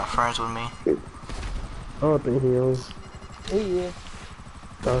know. He's not friends with me. I don't think he is. He is.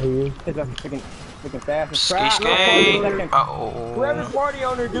 Oh, he is. It's like freaking fast. Ski skate. Uh-oh. Whoever's party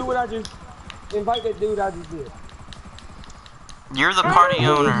owner, do what I just... Invite that dude I just did. You're the party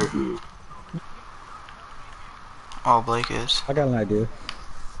owner. Oh, Blake is. I got an idea.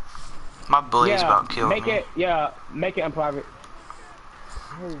 My Blake's about killed me. Make it unprivate.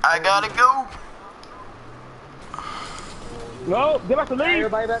 I gotta go. No, get back to leave.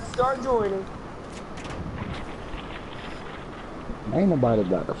 Everybody about to start joining. Ain't nobody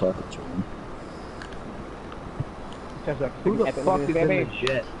about to fucking join. Who the fuck is in the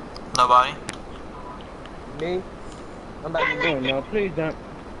jet? Nobody. Me? I'm about to Oh, no, please don't.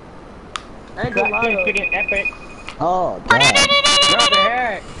 I ain't gonna lie though. Freaking epic. Oh, God. What the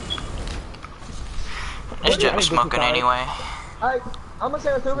heck? This jet was smoking anyway. I'm gonna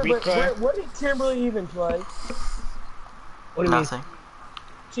say a stupid, but what did Kimberly even play? What do you mean? Nothing.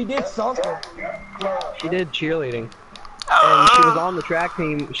 She did something. She did cheerleading. And she was on the track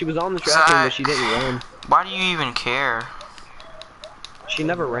team. She was on the track team, but she didn't run. Why do you even care? She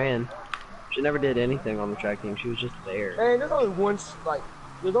never ran. She never did anything on the track team. She was just there. Man, there's only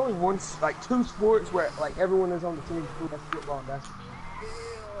two sports where like everyone is on the team. That's football and basketball.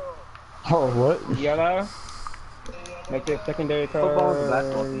 Oh, what? Yellow. Make it secondary card. Football and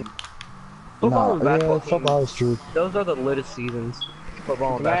basketball team. Football and basketball team. Football is true. Those are the littest seasons.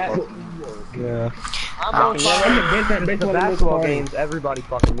 Football and basketball team. Yeah. The basketball games, everybody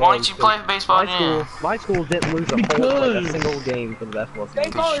fucking Why don't you play baseball then? My school didn't lose a single game for the basketball team.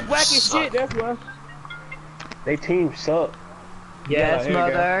 Baseball is whack as shit, that's why. They team suck. Yes, Yeah,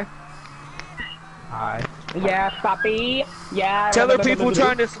 mother. Hi. Yeah, Poppy. Yeah. Tell her people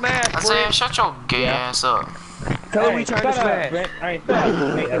trying to smash. I said, shut your gay ass up. Tell her we trying to smash. Alright,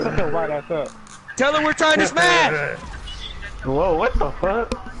 hey, shut your white ass up. Tell her we're trying to smash. Whoa, what the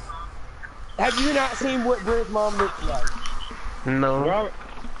fuck? Have you not seen what Brent's mom looks like? No. Robert.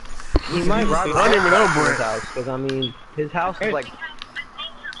 He might rob I don't even know Brent. his house, because I mean, his house is like...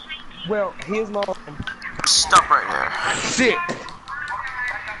 Well, his mom. Stop right there. Shit.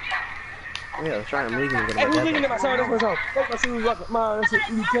 Yeah, I was trying to leave him and get Hey, him who's back. looking at my song? That's my song. Take my shoes like mine. That's what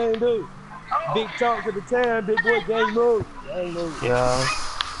you can do. Big talk to the town. Big boy gang move. Gang move. Yeah.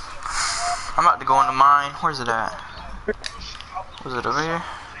 I'm about to go into mine. Where's it at? Was it over here?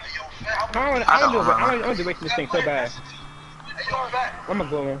 I don't do wasting this thing so bad. I'm gonna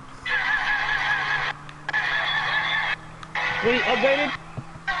go in. We updated?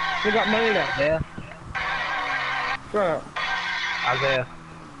 We got money now. Yeah. Shut up. Isaiah,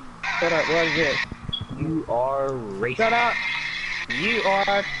 Shut up. What is this? you are racist. Shut up. You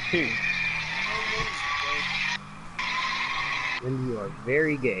are too. And you are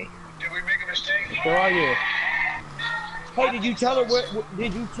very gay. So are you. Hey, did you tell her what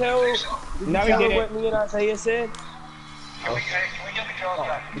did you tell her what me and Isaiah said? You're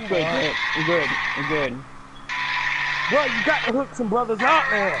good. Bro, you got to hook some brothers out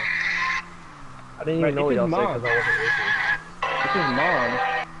now. I didn't even know what y'all said because I wasn't listening. This is mom.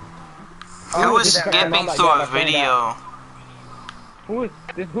 Who was skipping through a video? Who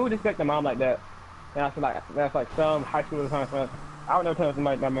would expect a mom like that? That's like some high school time. I don't know if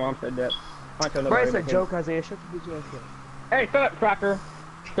my mom said that. Bro, it's a joke, Isaiah. Shut the bitch ass up. Hey, shut up, Cracker.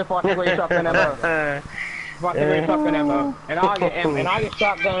 Before I take away your shotgun ammo. Before I take away your shotgun ammo. And all your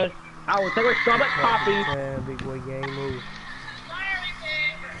shotguns, I will take away Starbucks coffee. Big boy gang move.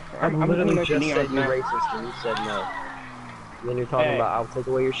 I literally just said you racist and you said no. And then you're talking about I'll take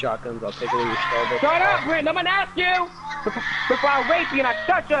away your shotguns, I'll take away your Starbucks. Shut up, Brent! I'm gonna ask you! Before I rape you and I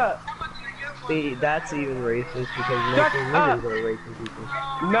touch you! See, that's even racist because most niggas are raping people.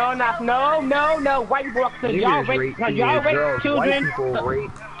 No, white people are y'all rape girls. children. White people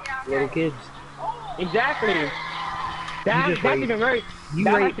rape little kids. Exactly. That's even very. You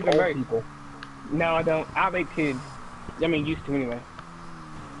that's rape even old very, people. No, I don't. I rape kids. I mean, used to anyway.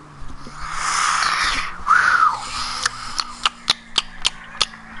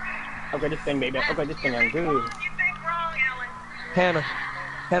 Okay, this thing, baby. Okay, this thing, I'm good.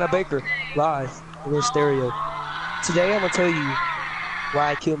 Hannah Baker, live, real stereo. Today I'm gonna tell you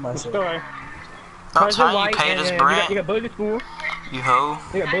why I killed myself. Story. That's how you paid us, Brent. You got bullied at school. You hoe.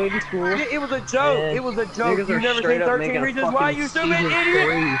 You got bullied at school. It was a joke. Man, it was a joke. Niggas You are never straight seen up 13 making a Reasons Why, fucking you stupid season idiot?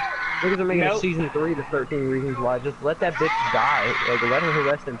 3. Niggas are making a season 3 to 13 Reasons Why. Just let that bitch die. Like, let her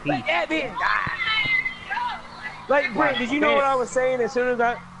rest in peace. Let that bitch die. Like, Brent, did you know what I was saying as soon as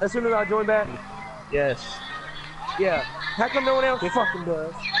I joined back? Yes. Yeah. How come no one else fucking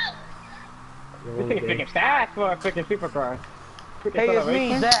does? This thing's freaking fast for a freaking supercar. Hey, it's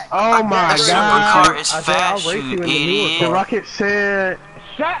me, Zach. Oh my The god. supercar is fast, you The idiot. Rocket said,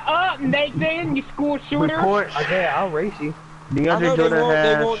 Shut up, Nathan, you school shooter. reports Isaiah, I'll race you. I know DeAndre Jordan they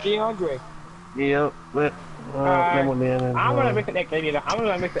want has. DeAndre. Yep. But, Alright. then. I'm gonna mix the X80. I'm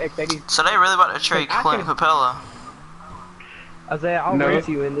gonna mix the X80. So they really about to trade I Clint can- Capella. Isaiah, I'll No. race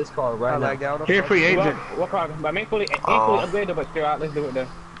you in this car right now. Here, free agent. What car? But ain't fully Oh. upgraded, but still, let's do it though.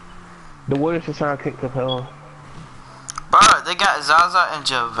 The Warriors to sign Clint Capella. Bro, they got Zaza and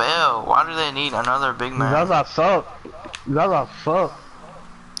JaVale. Why do they need another big man? Zaza suck. Zaza suck.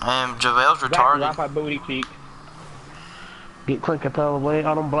 And JaVale's That's retarded. right, my booty cheek. Get Clint Capella away.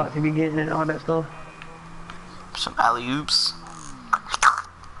 All them blocks he be getting and all that stuff. Some alley-oops.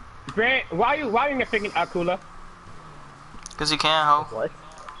 Grant, why you picking Akula? Cause he can, ho. What?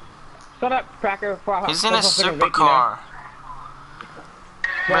 Shut up, cracker. He's in a supercar.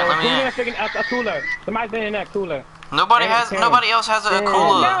 Brent, let me Who's in. gonna picking Akula? Somebody's been in that cooler. Nobody else has a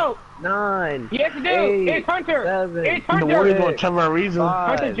Akula. No! 9. Yes, you do! 8, It's Hunter! 7, It's The Warriors Hunter! gonna tell her a reason.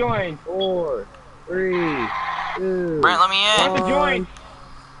 Hunter 5, joined! 4, 3, 2. Brent, let me in. Hunter joined!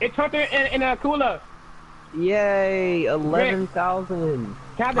 It's Hunter in a cooler! Yay, 11,000.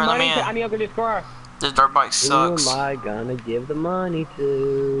 Count the Brent, let money me to in. I need to get this car. This dirt bike Who sucks. am I gonna give the money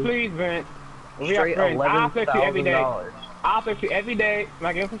to? Please, Brent. We are Straight friends. I'll fix you every day. $11,000. I'll fix you every day when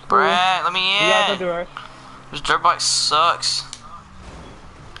I get from school. Brent, let me You guys in. don't do it. This dirt bike sucks.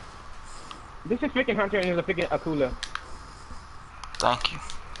 This is freaking Hunter and he's a freaking Akula. Thank you.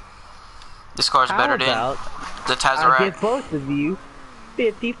 This car's How better than about the I give Tazerac. both of you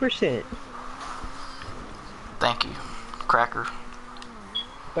 50%? Thank you, Cracker.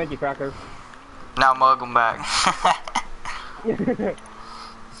 Thank you, cracker. Now mug him back.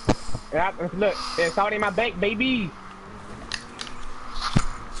 Yeah, look, it's already in my bank, baby.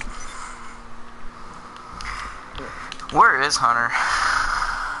 Where is Hunter?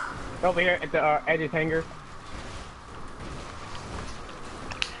 Over here at the Edge's hangar.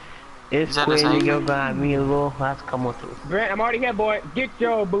 It's Is that his Quinn, name? you go buy me a little. Let's come on through. Brent, I'm already here, boy. Get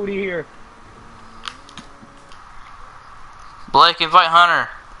your booty here. Blake, invite Hunter.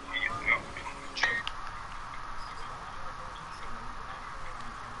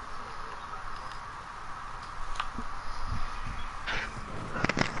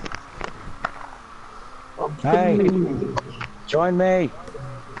 Hey, join me.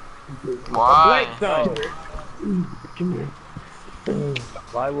 Why? Blake, son.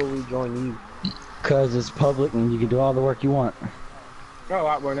 Why will we join you? Cause it's public and you can do all the work you want. Oh,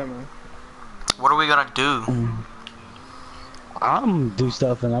 well, never mind. What are we gonna do? I'm do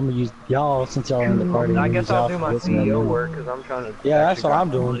stuff and I'm gonna use y'all since y'all in the party. I I'm guess gonna I'll use do y'all my for listening to CEO me. work because I'm trying to. Yeah, that's what I'm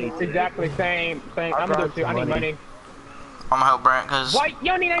actually doing. grind money, too. Exactly, same. I'm I'll gonna do grind it too. I some need money. money. I'm gonna help Brent because I What? You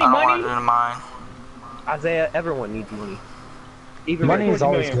don't need any don't want money? to do mine. Isaiah, everyone needs money. Even Money Rick. is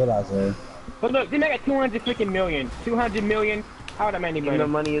always million. good, Isaiah. But look, they make it 200 freaking million. 200 million. How would I make any Even though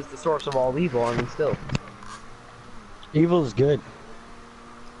money? money is the source of all evil, I mean, still. Evil is good.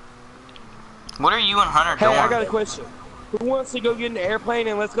 What are you and Hunter Hey, doing? I got a question. Who wants to go get in the airplane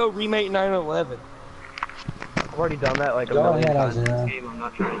and let's go remake 9/11? I've already done that like a Go million ahead, times in Isaiah. this game. I'm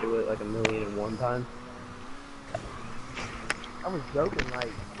not trying to do it like a million and one time. I was joking, like.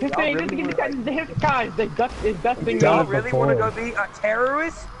 This y'all thing, really this wanna- guys, is dusting Done me. it Really want to before. go be a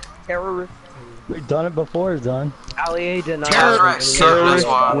terrorist? Terrorist. We've done it before, it's done. Allie did not. Tazerac sucked, that's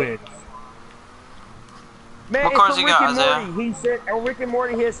why. Win. Man, What it's cars from you Rick got, and Isaiah? Morty. He said, on Rick and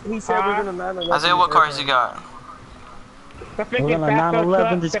Morty, he said we're gonna 9/11. Isaiah, what cars you got? The freaking We're gonna fast 9/11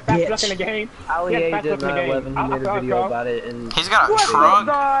 truck, this the fast bitch. truck in the game. Allie Yeah, fast did truck in the game. 9/11. He made a video about it, and He's got a What's up, truck.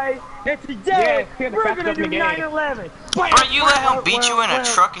 guys? And today, Yeah, he had the we're fast gonna truck in do the game. 9/11. Bro, you let him beat you in a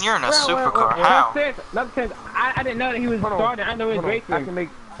truck and you're in a supercar. How? Another sense, I didn't know that he was Hold on. starting. I know he was Hold on. racing.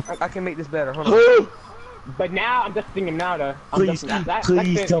 I can make this better. Hold on. But now I'm just thinking now though. Please,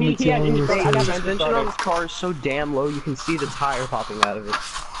 please tell me he had Taylor any was sort of- I the got my suspension started. on this car is so damn low, you can see the tire popping out of it.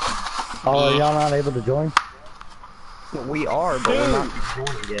 Oh, are y'all not able to join? We are, but we're not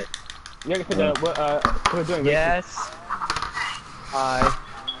joining yet. Yeah, I said, what we're doing. Yes. Hi.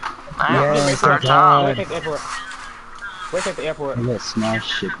 Damn, Yes, third I time. Wait at the airport. Wait at the airport. I'm gonna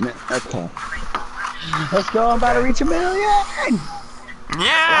smash shipment. Okay. Let's go, I'm about to reach 1 million!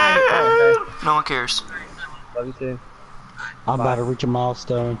 Yeah! No one cares. Love you too. I'm about to reach a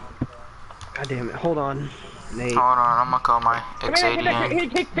milestone. God damn it. Hold on. Nate. Hold on, I'm gonna call my Man, X80 in.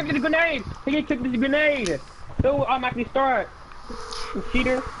 he took the grenade. He took the grenade. It will automatically start. You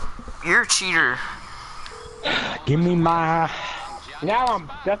cheater. You're a cheater. Give me my Now I'm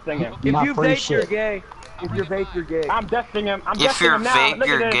dusting him. If my you free vape, you're shit. gay. If you vape, you're gay. I'm dusting him. I'm If dusting you're him now. vape, Look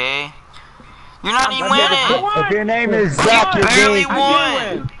you're at this. gay. You're not even winning. If your name is You Zach, you're barely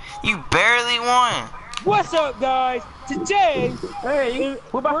gay. won. You barely won. What's up, guys? Today, Hey,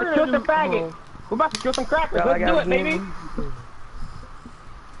 we're about to kill some faggots. We're about to kill some crackers. Let's do it, baby.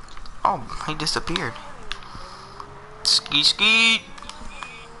 Oh, he disappeared. Ski skeet.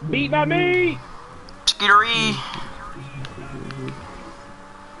 Beat by me. Skeetery.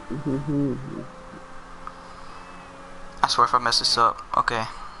 I swear if I mess this up. Okay.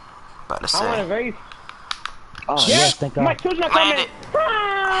 About to I want a say. race. Oh, Yes, yes, thank my God. children are Land coming. it.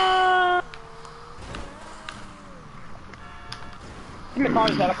 Ah! Give me a call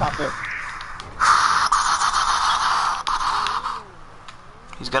this helicopter.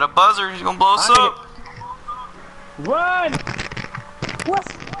 He's got a buzzer. He's gonna blow us I up. Run!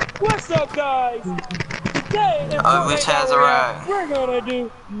 what's up, guys? Today, in Oh, which has a ride. we're gonna do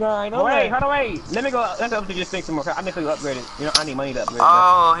 9 Oh, wait, hold on, wait. Let me go. Let's up to just fix some more. I need to upgrade it. You know, I need money to upgrade it.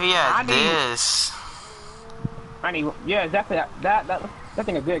 Oh, he I had need- this. I need. Yeah, exactly. That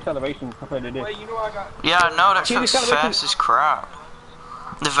thing a good acceleration compared to this. Wait, you know I got. Yeah, I know that See, the truck's acceleration- fast as crap.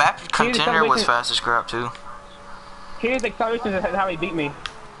 The Vapid See, the contender was acceleration- fast as crap too. Here's the acceleration. That's how he beat me.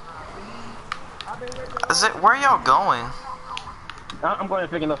 Is it? Where y'all going? I'm going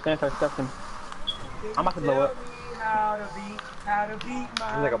to freaking Los Santos custom. I'm about to blow up.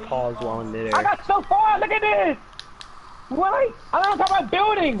 There's like a pause while in I midair. got so far. Look at this. What? I'm on top of a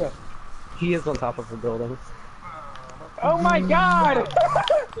building. He is on top of a building. Oh my God.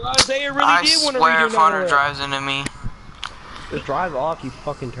 Isaiah really I did want to swear redo if Hunter another. drives into me, Just drive off, you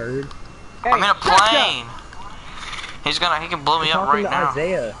fucking turd. I'm in a plane. He can blow me I'm up talking right to now.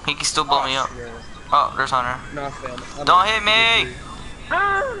 Isaiah. He can still blow me up. Oh, there's Hunter. Nah, fam. Don't hit me.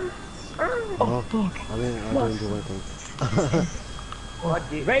 Oh, fuck. I didn't do anything.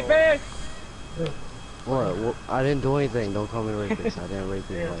 Great fish. What? I didn't do anything. Don't call me rapist. I didn't rape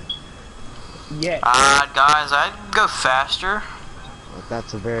anybody. Yeah. Guys, I'd go faster.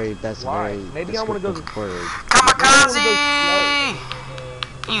 That's a very Maybe I wanna go- descriptive word. Kamikaze!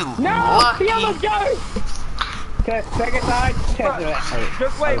 You No, lucky. he almost got it. Okay, second side. Test it.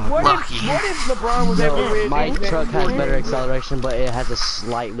 Just wait, what Lucky. if LeBron was ever with My these truck next has 4 better games? acceleration, but it has a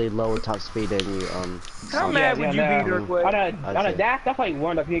slightly lower top speed than you. How mad would you be, Dirkway? On a dash, that's like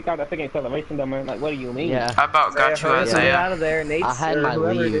one of the got that freaking acceleration though, man. Like, what do you mean? Yeah. I about got you, Hurry up and get Isaiah. out of there, Nate. I had or my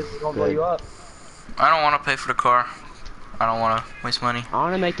whoever it leave. is gonna blow you up. I don't want to pay for the car. I don't want to waste money. I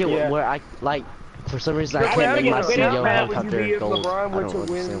want to make it Yeah. where I like. For some reason, I Dirkway, can't I'm make my getting CEO up, man. How would you helicopter be if gold. LeBron I were don't to win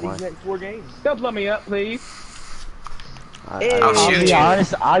understand why. these next 4 games? Don't blow me up, please. I'll I'll shoot be you.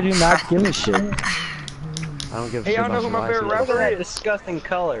 honest, I do not give a shit. I don't give a Hey, shit y'all know about who your my favorite life. rapper That is? disgusting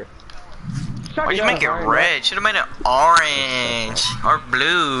color. Why'd you make it red? Should've made it orange or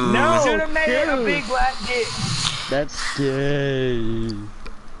blue. No. Should have made it a dude. big black dick. That's gay.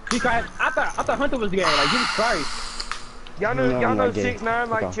 Because I thought Hunter was gay. Like, Jesus Christ. Y'all No, know, I'm y'all know not gay. 6ix9ine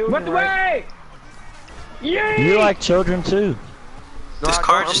like Okay. children, What the right? way? Yeah. You like children too. No, This I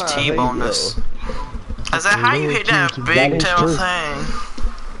car don't, I'm just not. T-boned us. Is that how you hit that That big is tail true. thing?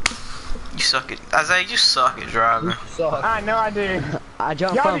 You suck at Isaiah. You suck at driving. Suck. I know I did. I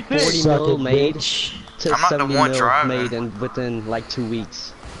jumped Y'all from be sick. 40 Suck mil it, made bitch. to I'm not the 70 one mil driving. made within like 2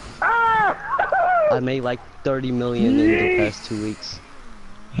 weeks. Ah! I made like 30 million in the past 2 weeks.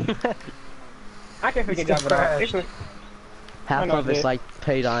 I can't freaking drive it out. It's a- Half I know, of it's dude. like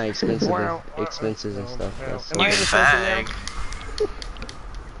paid on expenses Wow. expenses and stuff. That's You fag.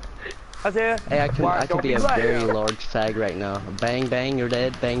 Isaiah, Hey, I could don't be a black. very large fag right now. Bang bang, you're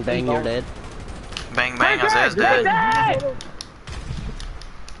dead. Bang bang, you're dead. Bang bang, Isaiah's dead.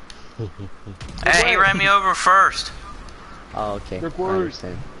 Hey, he ran me over first. Oh, okay. Good I word.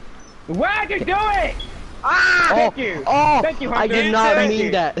 understand. Why'd you do it? Ah! Thank you. Oh, Thank you, Hunter. I did not Thank mean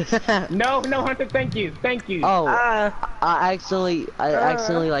you. that. No, Hunter. Thank you. Thank you. Oh, I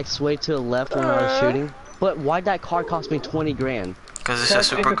accidentally like swayed to the left when I was shooting. But why'd that car cost me 20 grand? Cause it's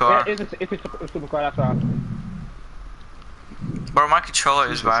a supercar. It's a supercar. That's all. Bro, my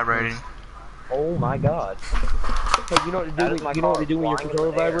controller is vibrating. Oh my god. hey, you know what to That do? is my You know what to car do when your flying in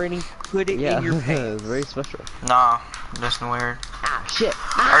controller the air. vibrating? Put it Yeah, in your pants. very special. Nah, that's weird. Ah, shit.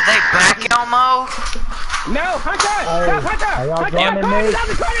 Are they back, Elmo? No, Hunter! Stop, Hunter! are y'all Hunter, joining call me? it back!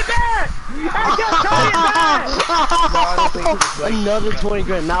 I just called it back! Another 20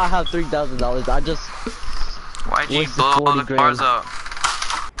 grand. Now I have $3,000. I just Why'd you What's the blow 40 the cars grand? up?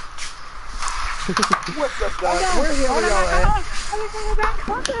 What's up, guys? Where the hell are y'all at? I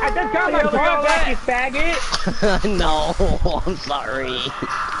just got my car back, you faggot! no. I'm sorry.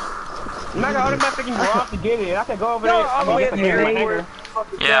 I'm not gonna automatically go off to get it. I can go over there. I'm I'm gonna at get the the camera airport.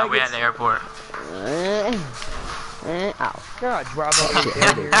 hanger. Yeah, we at the airport. Ow. God, drive up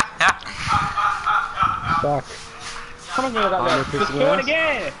here. Fuck. How much money I got left? Just show it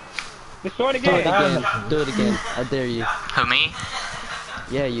again. Just show it Do it again. again. Do it again. I dare you. Who, me?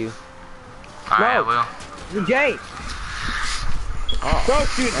 Yeah, you. Alright, I will. Jay. Don't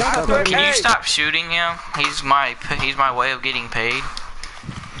shoot. Can you stop shooting him? He's my way of getting paid.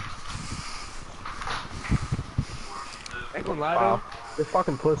 Ain't gonna lie though. You're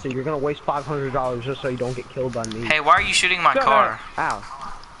fucking pussy. You're gonna waste $500 just so you don't get killed by me. Hey, why are you shooting my car? Ow.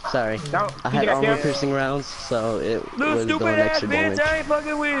 Sorry. No, I had armor piercing rounds, so it was doing extra damage. I ain't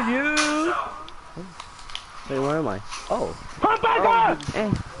fucking with you. Wait, where am I? Oh. Come back up!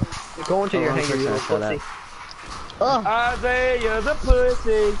 Go into your hangar, you little pussy. Oh. Isaiah the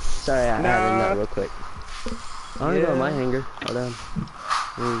pussy. Sorry, I added that real quick. I don't even know my hanger. Hold on.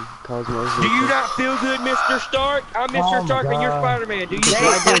 Do you not feel good, Mr. Stark? I'm Mr. Stark and you're Spider-Man. Do you?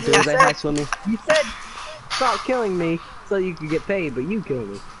 You said stop killing me so you could get paid, but you killed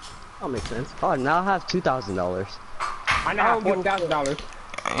me. That makes sense. Oh, now I have $2,000. I now have $4,000.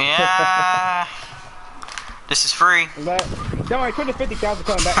 Yeah. This is free. But don't worry, 50,000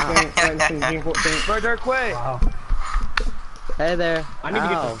 coming back in 14. Bro, Dirk Quay. Hey there. I need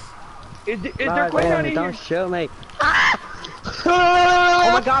to get Is Dirk Quay out of here? Don't shoot me. Oh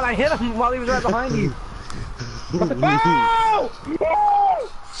my god, I hit him while he was right behind you. No!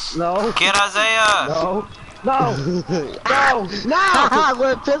 No. Get Isaiah. No. No. No. No.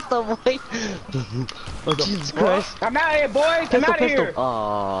 With a pistol, boy. Oh, Jesus Christ. I'm out of here, boys. I'm out of here.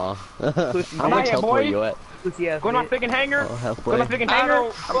 Aww. How I'm much out here, health were boys. you at? Go to my freaking hangar. Oh, Go halfway. to my freaking I hangar.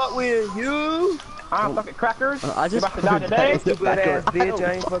 don't fuck with you. I'm fucking crackers. I just about to die today. Stupid ass bitch,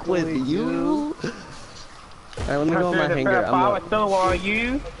 I ain't fucking with you. Alright, let me go on my hanger. I'm So are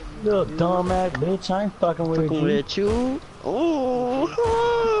you? Little dumbass bitch, I ain't fucking with you.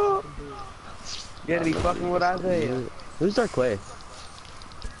 Oh. You gotta be fucking with Isaiah. Who's Dark Quay?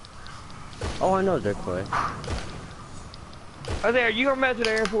 Oh, I know Dark Quay. Isaiah, are you gonna match at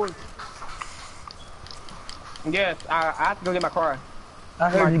the airport? Yes, I have to go get my car. I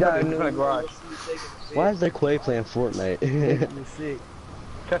heard you got a in the garage. Why is Dark Quay playing Fortnite? Sick.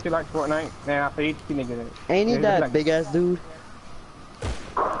 Trust you like Fortnite? Nah, for each nigga. Ain't he that big ass dude?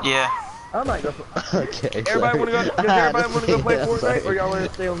 Yeah. I might go. Okay. Everybody wanna go? Does everybody wanna go play Fortnite, or y'all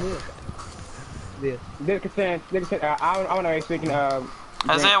wanna stay on this? Yeah. I wanna be speaking.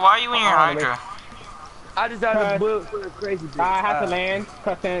 Isaiah, why are you in your Hydra? I just got a bullet for a crazy bitch. I have to land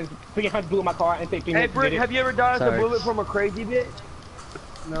because then freaking Hunt blew my car and take 3 Hey, minutes. Britt, have you ever dodged a Sorry. bullet from a crazy bitch?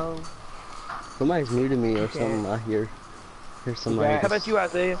 No. Somebody's muted me or something. I hear somebody. How about you,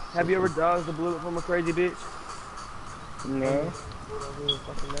 Isaiah? Have you ever dodged a bullet from a crazy bitch? No.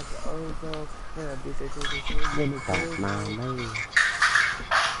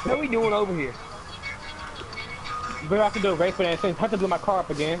 What are we doing over here? But I can do a race for that. Since Hunter blew my car up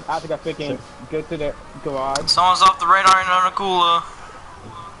again, I have to go freaking go to the garage. Someone's off the radar in on a cooler.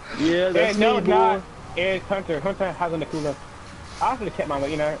 Yeah, that's no, me, it's boy. not. It's Hunter. Hunter has on the cooler. I should have kept my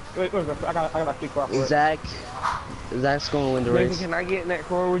way, you know. I got my street car for it. Zach's going to win the race. Can I get in that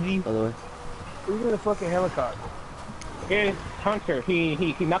car with you? By the way. Who's in a fucking helicopter? It's Hunter. He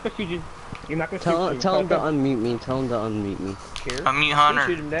not gonna shoot you. He's not gonna shoot you. Tell him to unmute me. Tell him to unmute me. Unmute Hunter.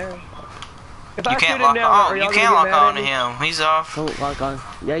 Shoot him down. If You I can't shoot him lock down, on. are You y'all can't gonna lock get mad on to at me? him. He's off. Don't lock on.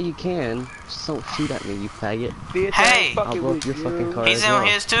 Yeah, you can. Just don't shoot at me, you faggot. Bitch, Hey! I ain't I'll fucking blow up with your you. fucking car He's as in well.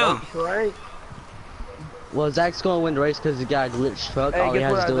 his too. Right. Well, Zach's going to win the race because he got a glitch truck. Hey, All he guess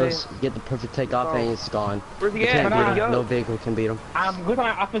has what to do I is get the perfect takeoff and it's gone. Where's he You at? can't beat Where'd he him. go? No vehicle can beat him. I'm looking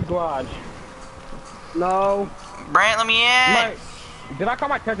at my office garage. No. Brant, let me in. Did I call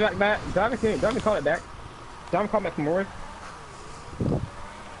my Cadillac back? Did I call it back? Did I call back some more?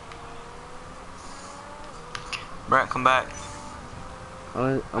 Brant, come back.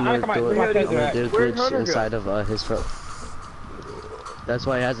 I'm gonna do a glitch inside of his truck. That's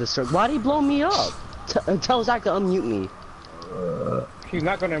why he has this truck. Why'd he blow me up? Tell Zach to unmute me. He's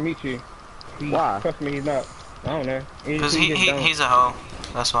not gonna meet you. Why? Trust me, he's not. I don't know. Because he's a hoe.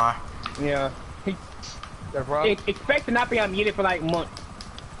 That's why. Yeah. Expect to not be unmuted for like months.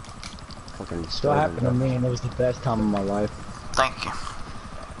 Fucking That happened to me and it was the best time of my life. Thank you.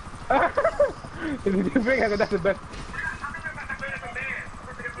 That's the best.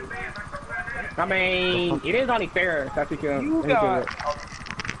 I mean, it is only fair. That's what you got.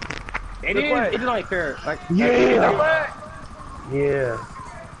 It is only fair. Like, Yeah. Yeah,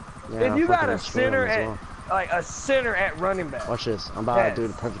 If you got a fucking destroy him center as at well. like a center at running back. Watch this. I'm about to do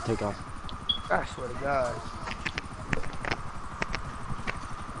the perfect takeoff. I swear to God.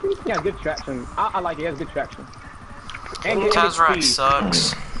 Yeah, good traction. I like it. It has good traction. And Tazrac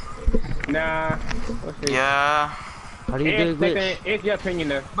sucks. Nah. Yeah. How do you do glitch? It's your opinion,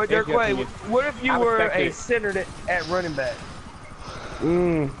 though. But Dirk Way, what if you were a center at running back?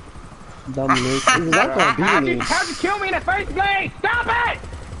 Dominic, that's gonna beat me. How'd you kill me in the first place? Stop it!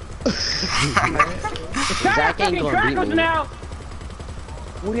 Zach ain't gonna beat me. Now.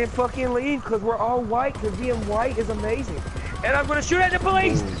 We didn't fucking leave because we're all white, because being white is amazing. And I'm gonna shoot at the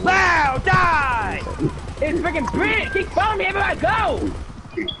police! Wow, die! It's freaking bitch! Keep following me, everybody go!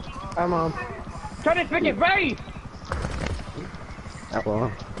 I'm on. Turn this freaking face!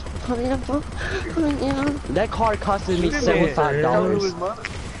 That car costed me $75.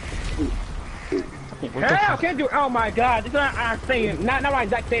 Hell, can't do. Oh my God, this is what I'm saying. Not like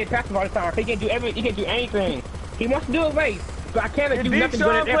Zach said, passive all the time. He can't do he can't do anything. He wants to do a race, but I can't do nothing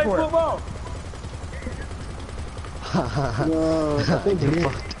but at the airport. Football.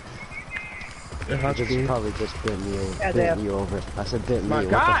 Just probably just bit me over. I said bit me. My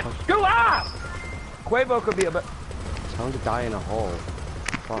God, screw up! Quavo could be a. Tell him to die in a hole.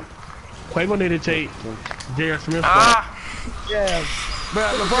 Fuck. Quavo need to take J.R. Smith. Yeah.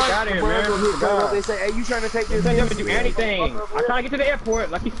 But LeBron, they say, hey, you trying to take this? He doesn't do anything. I'm trying to get to the airport,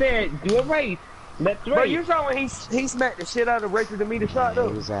 like you said, do a race. Let's race. But you saw when he smacked the shit out of Rachel to meet the shot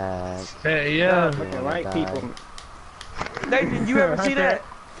though. Hey, yeah. Right, people. Nathan, you ever see that?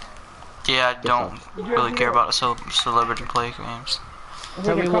 Yeah, I don't really care about the celebrity play games.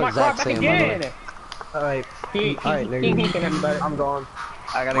 Tell me what Zach's saying about it. Alright, nigga. I'm gone.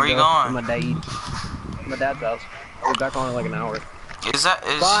 I gotta go. Where you going? To my dad. My dad's house. I'll be back on in like an hour. Does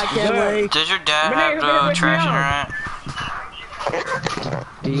your dad have trash internet?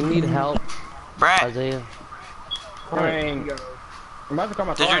 Do you need help, Brad? Isaiah? I'm about to call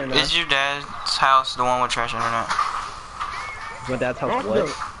my father. Is your dad's house the one with trash internet? My dad's house what?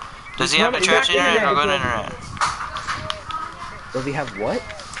 Does he have the trash internet or good internet? Does he have what?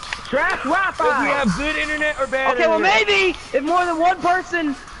 Trash Wi-Fi! Does he have good internet or bad Okay, well internet? maybe if more than one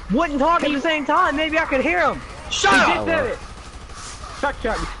person wouldn't talk at the same time, maybe I could hear him. Shut up! Shut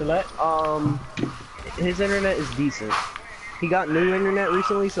up, you select. His internet is decent. He got new internet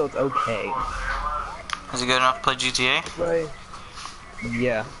recently, so it's okay. Is it good enough to play GTA? Right.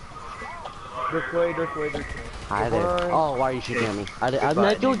 Yeah. Dirk Way. Hi there. Oh, why are you shooting at me? I'm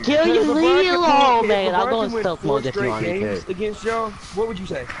not gonna kill you. Leave me alone, man. I'll go in stealth mode if you want me to. Against y'all, what would you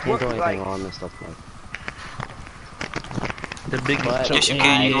say? Can't do anything on this stealth mode. The big Yes, you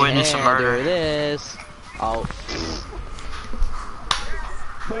can. You witness a murder. There it is. Oh.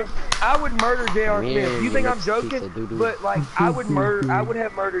 I would murder J.R. Smith. You think I'm joking? But like, I would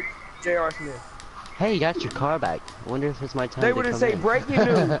have murdered J.R. Smith. Hey, you got your car back. I wonder if it's my time. They wouldn't say breaking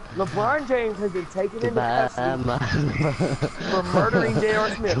news. LeBron James has been taken into custody for murdering J.R.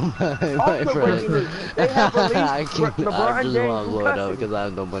 Smith. Also breaking news. They have released LeBron James from custody. Because I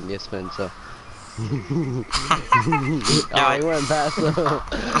have no money to spend, so. Oh, he went past though.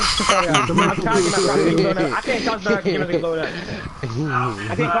 I can't talk about it, get blown up. I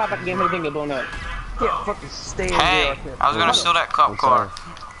can't talk about the game, everything get blown up. Can't fucking stand Hey, I was gonna steal that cop car.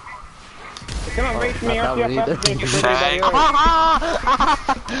 Come on, race me up. I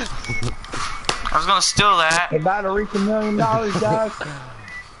was gonna steal that. About to reach $1 million, guys.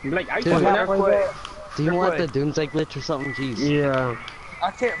 Do you want the Doomsday glitch or something? Jeez. Yeah. I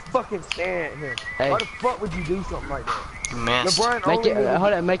can't fucking stand him. Hey. Why the fuck would you do something like that? You missed.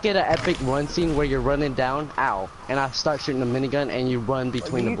 Make it an epic run scene where you're running down, and I start shooting a minigun and you run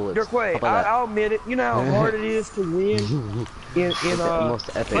between the bullets. Dirk Way, I'll admit it. You know how hard it is to win in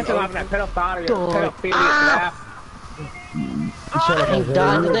most epic. I ain't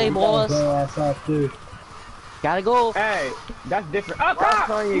dying today, boys. Gotta go. Hey, that's different. Oh, cop!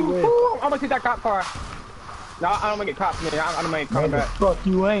 I'm gonna take that cop car. No, I don't want to get cops, man. I don't want to come back. Fuck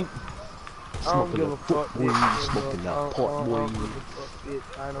you ain't. I don't give a fuck. Smoking that pot, boy.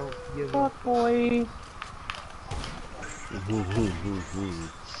 I don't give a fuck, boy.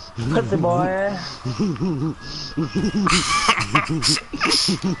 Pussy boy.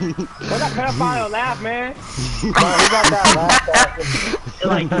 What's that pedophile laugh, man? Who got that laugh?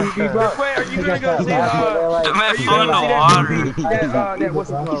 Like, wait, are you gonna go see the man flew in the water. That what's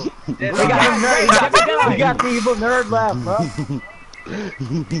it called? We got the evil nerd laugh, bro.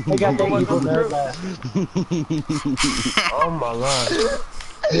 They got the evil nerd laugh. Oh my god.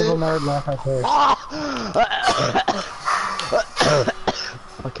 Evil nerd laugh right there.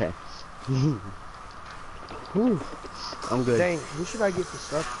 Okay. I'm good. Dang, who should I get for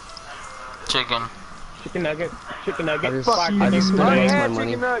stuff? Chicken. Chicken nugget. Chicken nugget. I just spent my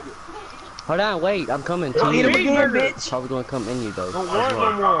money. Nugget. Hold on, wait. I'm coming to Don't you. eat 'em again, bitch. Probably gonna come in you though. Don't want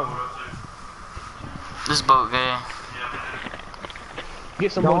no more. This boat gay.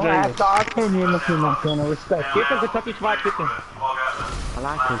 Get some Don't Bojangles. ask our opinion if you're not gonna respect Get it. some Kentucky Fried Chicken. I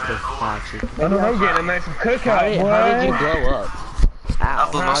like Kentucky Fried Chicken. I don't know, getting a nice cookout, How did you boy. blow up? I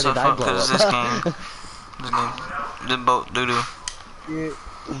Ow, blew how myself did I up blow because up? this game. The boat doo-doo.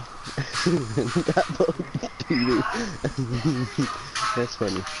 That boat doo-doo. That's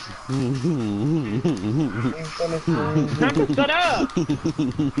funny. Shut up!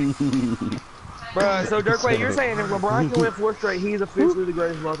 Bruh, so Dirkway, you're saying if LeBron can win 4 straight, he's officially the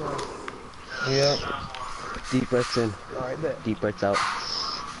greatest of all time. Yep. Deep breaths in. Alright, bet. Deep breaths out.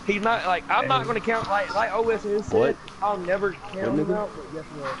 He's not, like, I'm not gonna count, like OS has said, What? I'll never count him out, but guess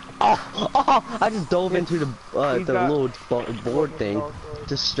what? Oh! I just dove into the He's got- little board thing.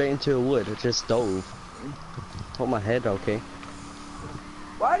 Just straight into a wood. I just dove. Hold my head, okay.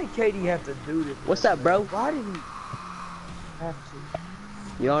 Why did KD have to do this? What's that, bro? Why did he have to?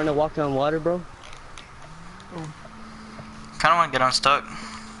 You wanna walk on water, bro? Kinda wanna get unstuck.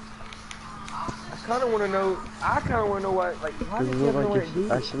 I kinda wanna know why, like, why did Doesn't look Kevin like Durant do you're,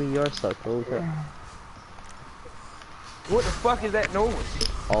 this? actually you're stuck. Holy crap. What the fuck is that noise?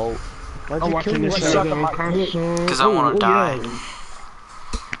 Oh. Why'd I'm you watching kill this yourself? show. Cause I wanna die.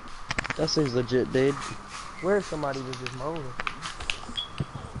 That seems legit, dude. Where somebody was just moaning.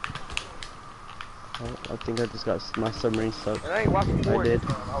 Oh, I think I just got my submarine stuck. And I ain't watching porn. I did. I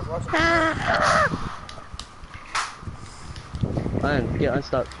was watching Man, get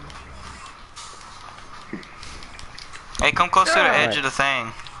unstuck. Hey, come close to the edge of the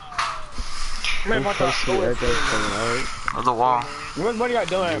thing. Man, watch out. Alright. Of the wall. What are y'all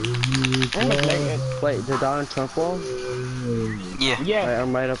doing? Wait, the Donald Trump wall? Yeah. Yeah. Alright,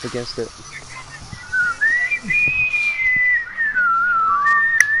 I'm right up against it.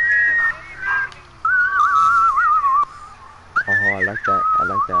 Oh, I like that. I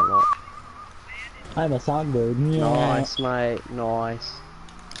like that a lot. I'm a songbird. Yeah. Nice, mate. Nice.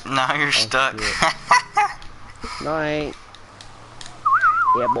 Now you're stuck. Night.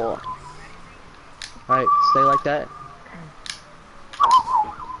 Yeah, boy. Alright, stay like that.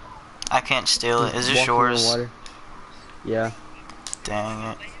 I can't steal it. Is it Walk in the yours? water. Yeah.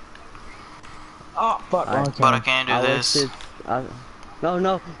 Dang it. Oh, fuck. But I can't do this.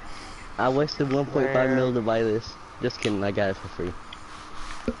 No. I wasted 1.5 mil to buy this. Just kidding, I got it for free.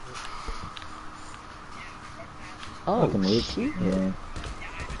 Oh, shit. Yeah.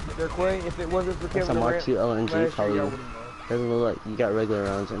 Dirkway, if it wasn't for That's a Kevin Mark Durant, II LNG, last year, probably. y'all would've Doesn't look like you got regular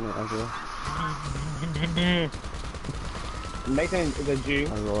rounds in it as well. Nathan is a Jew.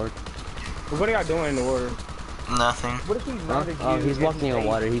 Oh, Lord. What are y'all doing in the water? Nothing. What if he's not a Jew? Oh, he's and walking on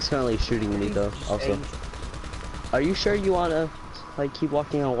water. He's currently shooting me, though, also. Are you sure you wanna, like, keep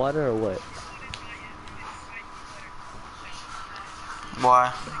walking on water, or what? Why?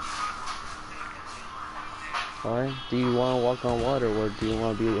 Why? Do you wanna walk on water, or do you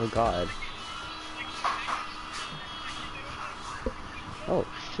wanna be a god? Oh,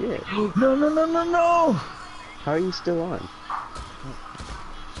 shit. No! How are you still on?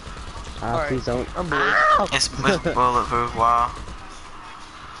 Please don't. I'm bored. It's bulletproof. Wow.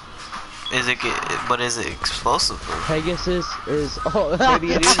 Is it? But is it explosive proof? Pegasus is. Oh,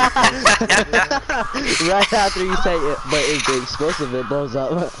 Maybe it is. Right after you say it, but it's the explosive, it blows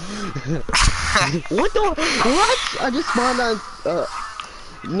up. What the? What? I just spawned on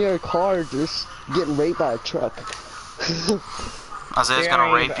near a car, just getting raped by a truck. Isaiah's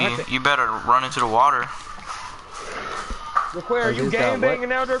gonna rape you. You better run into the water. Dirkway, are you Isaiah's got game what? banging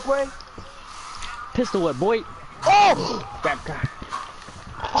now, Dirkway? Pistol whip, boy. Oh! That guy.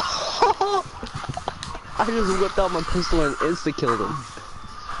 I just whipped out my pistol and insta-killed him.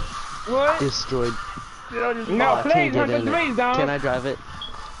 What? Destroyed. Did I just No, I can't please, get in it. please, dog. Can I drive it?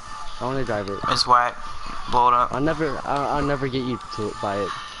 I wanna drive it. It's whack. Blow it up. I'll never get you to buy it.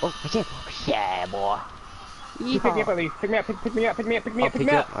 Oh, I can't. Yeah, boy. Pick me up, at least. Pick me up, pick me up, pick me up, pick me up, pick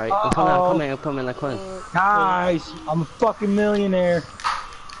me up. Alright, I'm coming. Guys, I'm a fucking millionaire.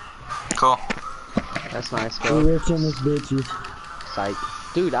 Cool. That's nice, We're bro. rich in this bitches. Psych.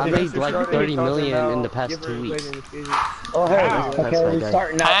 Dude, I made like 30 million in the past 2 weeks. Oh, hey, Wow. okay, That's my we're guy.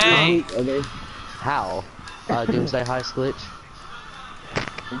 starting out Hey. this week, okay? How? Doomsday Heist glitch.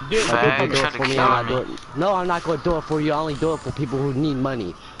 Dude, Hey, People do try it to for me, kill I'm not me. doing it. No, I'm not gonna do it for you. I only do it for people who need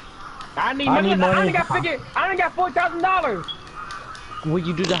money. I need I money. need money. I only got $4,000. Will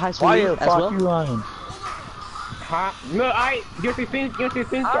you do the heist for Why me the as fuck well? you lying? Huh? No, you see things. I'm I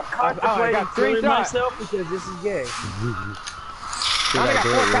contemplating got killing screenshots. myself because this is gay. I only got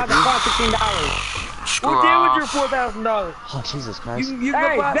 $4,516. Screw What deal with off. your $4,000? Oh, Jesus Christ. You can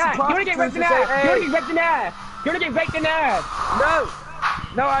Hey, buy Zach, some you wanna get raped in the prostitutes and ass? say, You wanna hey, get raped in the ass? You wanna get raped in the ass? no.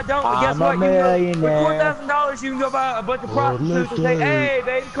 No, I don't. But guess I'm what? a millionaire. With $4,000, you can go buy a bunch of prostitutes and say, "Hey,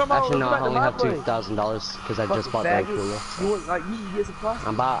 baby, come on." Actually, no, I come only back have to my place." $2,000 because I just bought the Fucking Cooler. faggot. You want like you can get some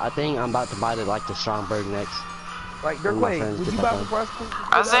prostitutes? I think I'm about to buy the Stromberg next. Like One of my Dirkway, friends would get you that buy done. some prostitutes?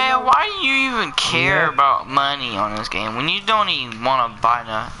 Isaiah, why do you even care about money on this game when you don't even want to buy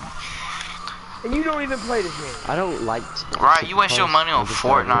nothing? And you don't even play this game. I don't like. Right, you waste your money on Because I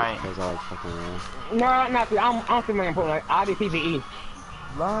like Fortnite. fucking around. No, not I don't see my point. I did PvE.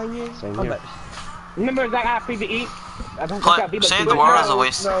 Lying. Same I'm here. like, Remember that I PvE? Save the world is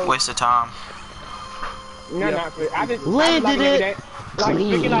a waste of time. No, Yeah. not I just Landed I log in every it. day. Like,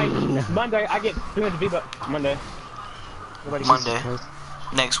 Clean. freaking like Monday, I get 200 V-Bucks. Monday. Monday.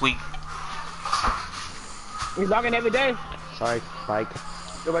 Next week. You log in every day. Sorry, Mike.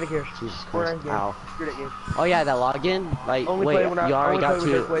 nobody cares. Jesus Fortnite Christ. game. Ow. Screw that game. Oh yeah, that login. Like, Only wait, play when I- you already only got play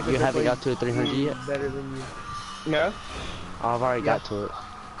with Dirkway, to. You 'cause haven't Dirkway got to 300 yet. Better than you. No. I've already got to it.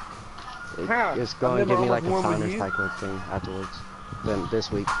 How? It's going to I've give never me like a almost won with founders you. type of thing afterwards. Then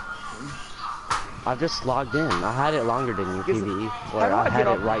this week. I've just logged in. I had it longer than you, Guess- PvE. how Or do I I had get it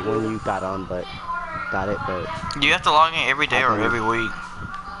off right the when you got on, but got it, but You have to log in every day or every week.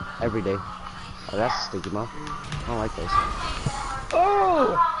 every day. Oh, that's sticky, mom. I don't like this.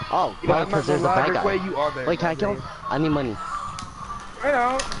 Oh! Oh, You know, why? I'm not Because there's a gonna lie, bad Dirkway, guy. you are better Wait, can I than kill me. him? I need money. I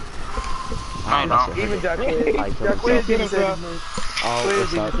know. No, you don't. Even I Dirkway killed him. didn't say his name. Oh, Dirkway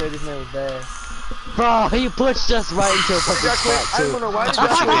what's didn't up? say his name was bad. Bro, he pushed us right into a fucking Dirkway, spot, I too. don't know why did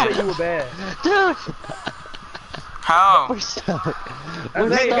That's what you Dirkway did. say you were bad. Dude, How? we're stuck. We're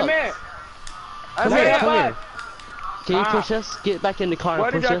Hey, stuck. come here. Come I here, said, come here. Can you Ah. push us? Get back in the car why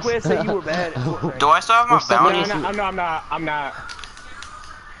and did push Dirkway us. say you were bad at Fortnite? Do I still have my We're stuck No, bounty? I'm not.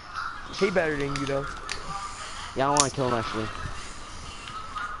 He better than you though. Yeah, I don't want to kill him actually.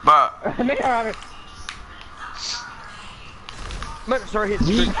 But Man, Let's start hitting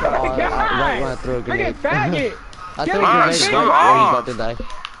Yeet. trick shots. Oh, right when I threw a grenade. Freaking faggot. I Kill threw a him. grenade Screw right when off. he's about to die.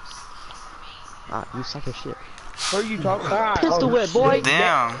 Ah, you suck as shit. Who are you talking about? Pistol whip, boy.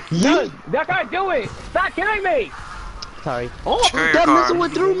 damn. No, that guy do it. Stop killing me. Sorry. Oh, Screw your that car. missile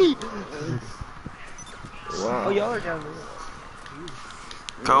went through me. Oh, y'all are down there.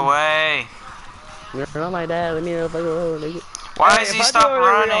 Go away. You're not my dad. Let me know if I go. Nigga. Why Hey, does if he I stop know where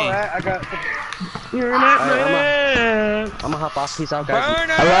y'all running? at, I got You're not Alright, man. I'm gonna hop off. Peace out, guys.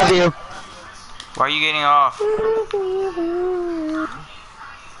 burn I love you. Why are you getting off?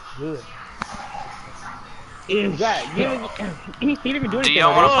 Good. Is that you? He didn't even do Do anything.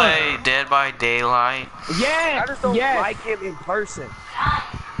 y'all want to like play Dead by Daylight? that. Yes. I just don't yes. like him in person.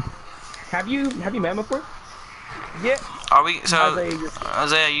 Have you met him before? Yeah. Are we? So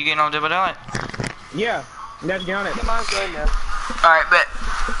Isaiah, you getting on Dead by Daylight? Yeah. Let's get on it. mine's done now. All right, bet.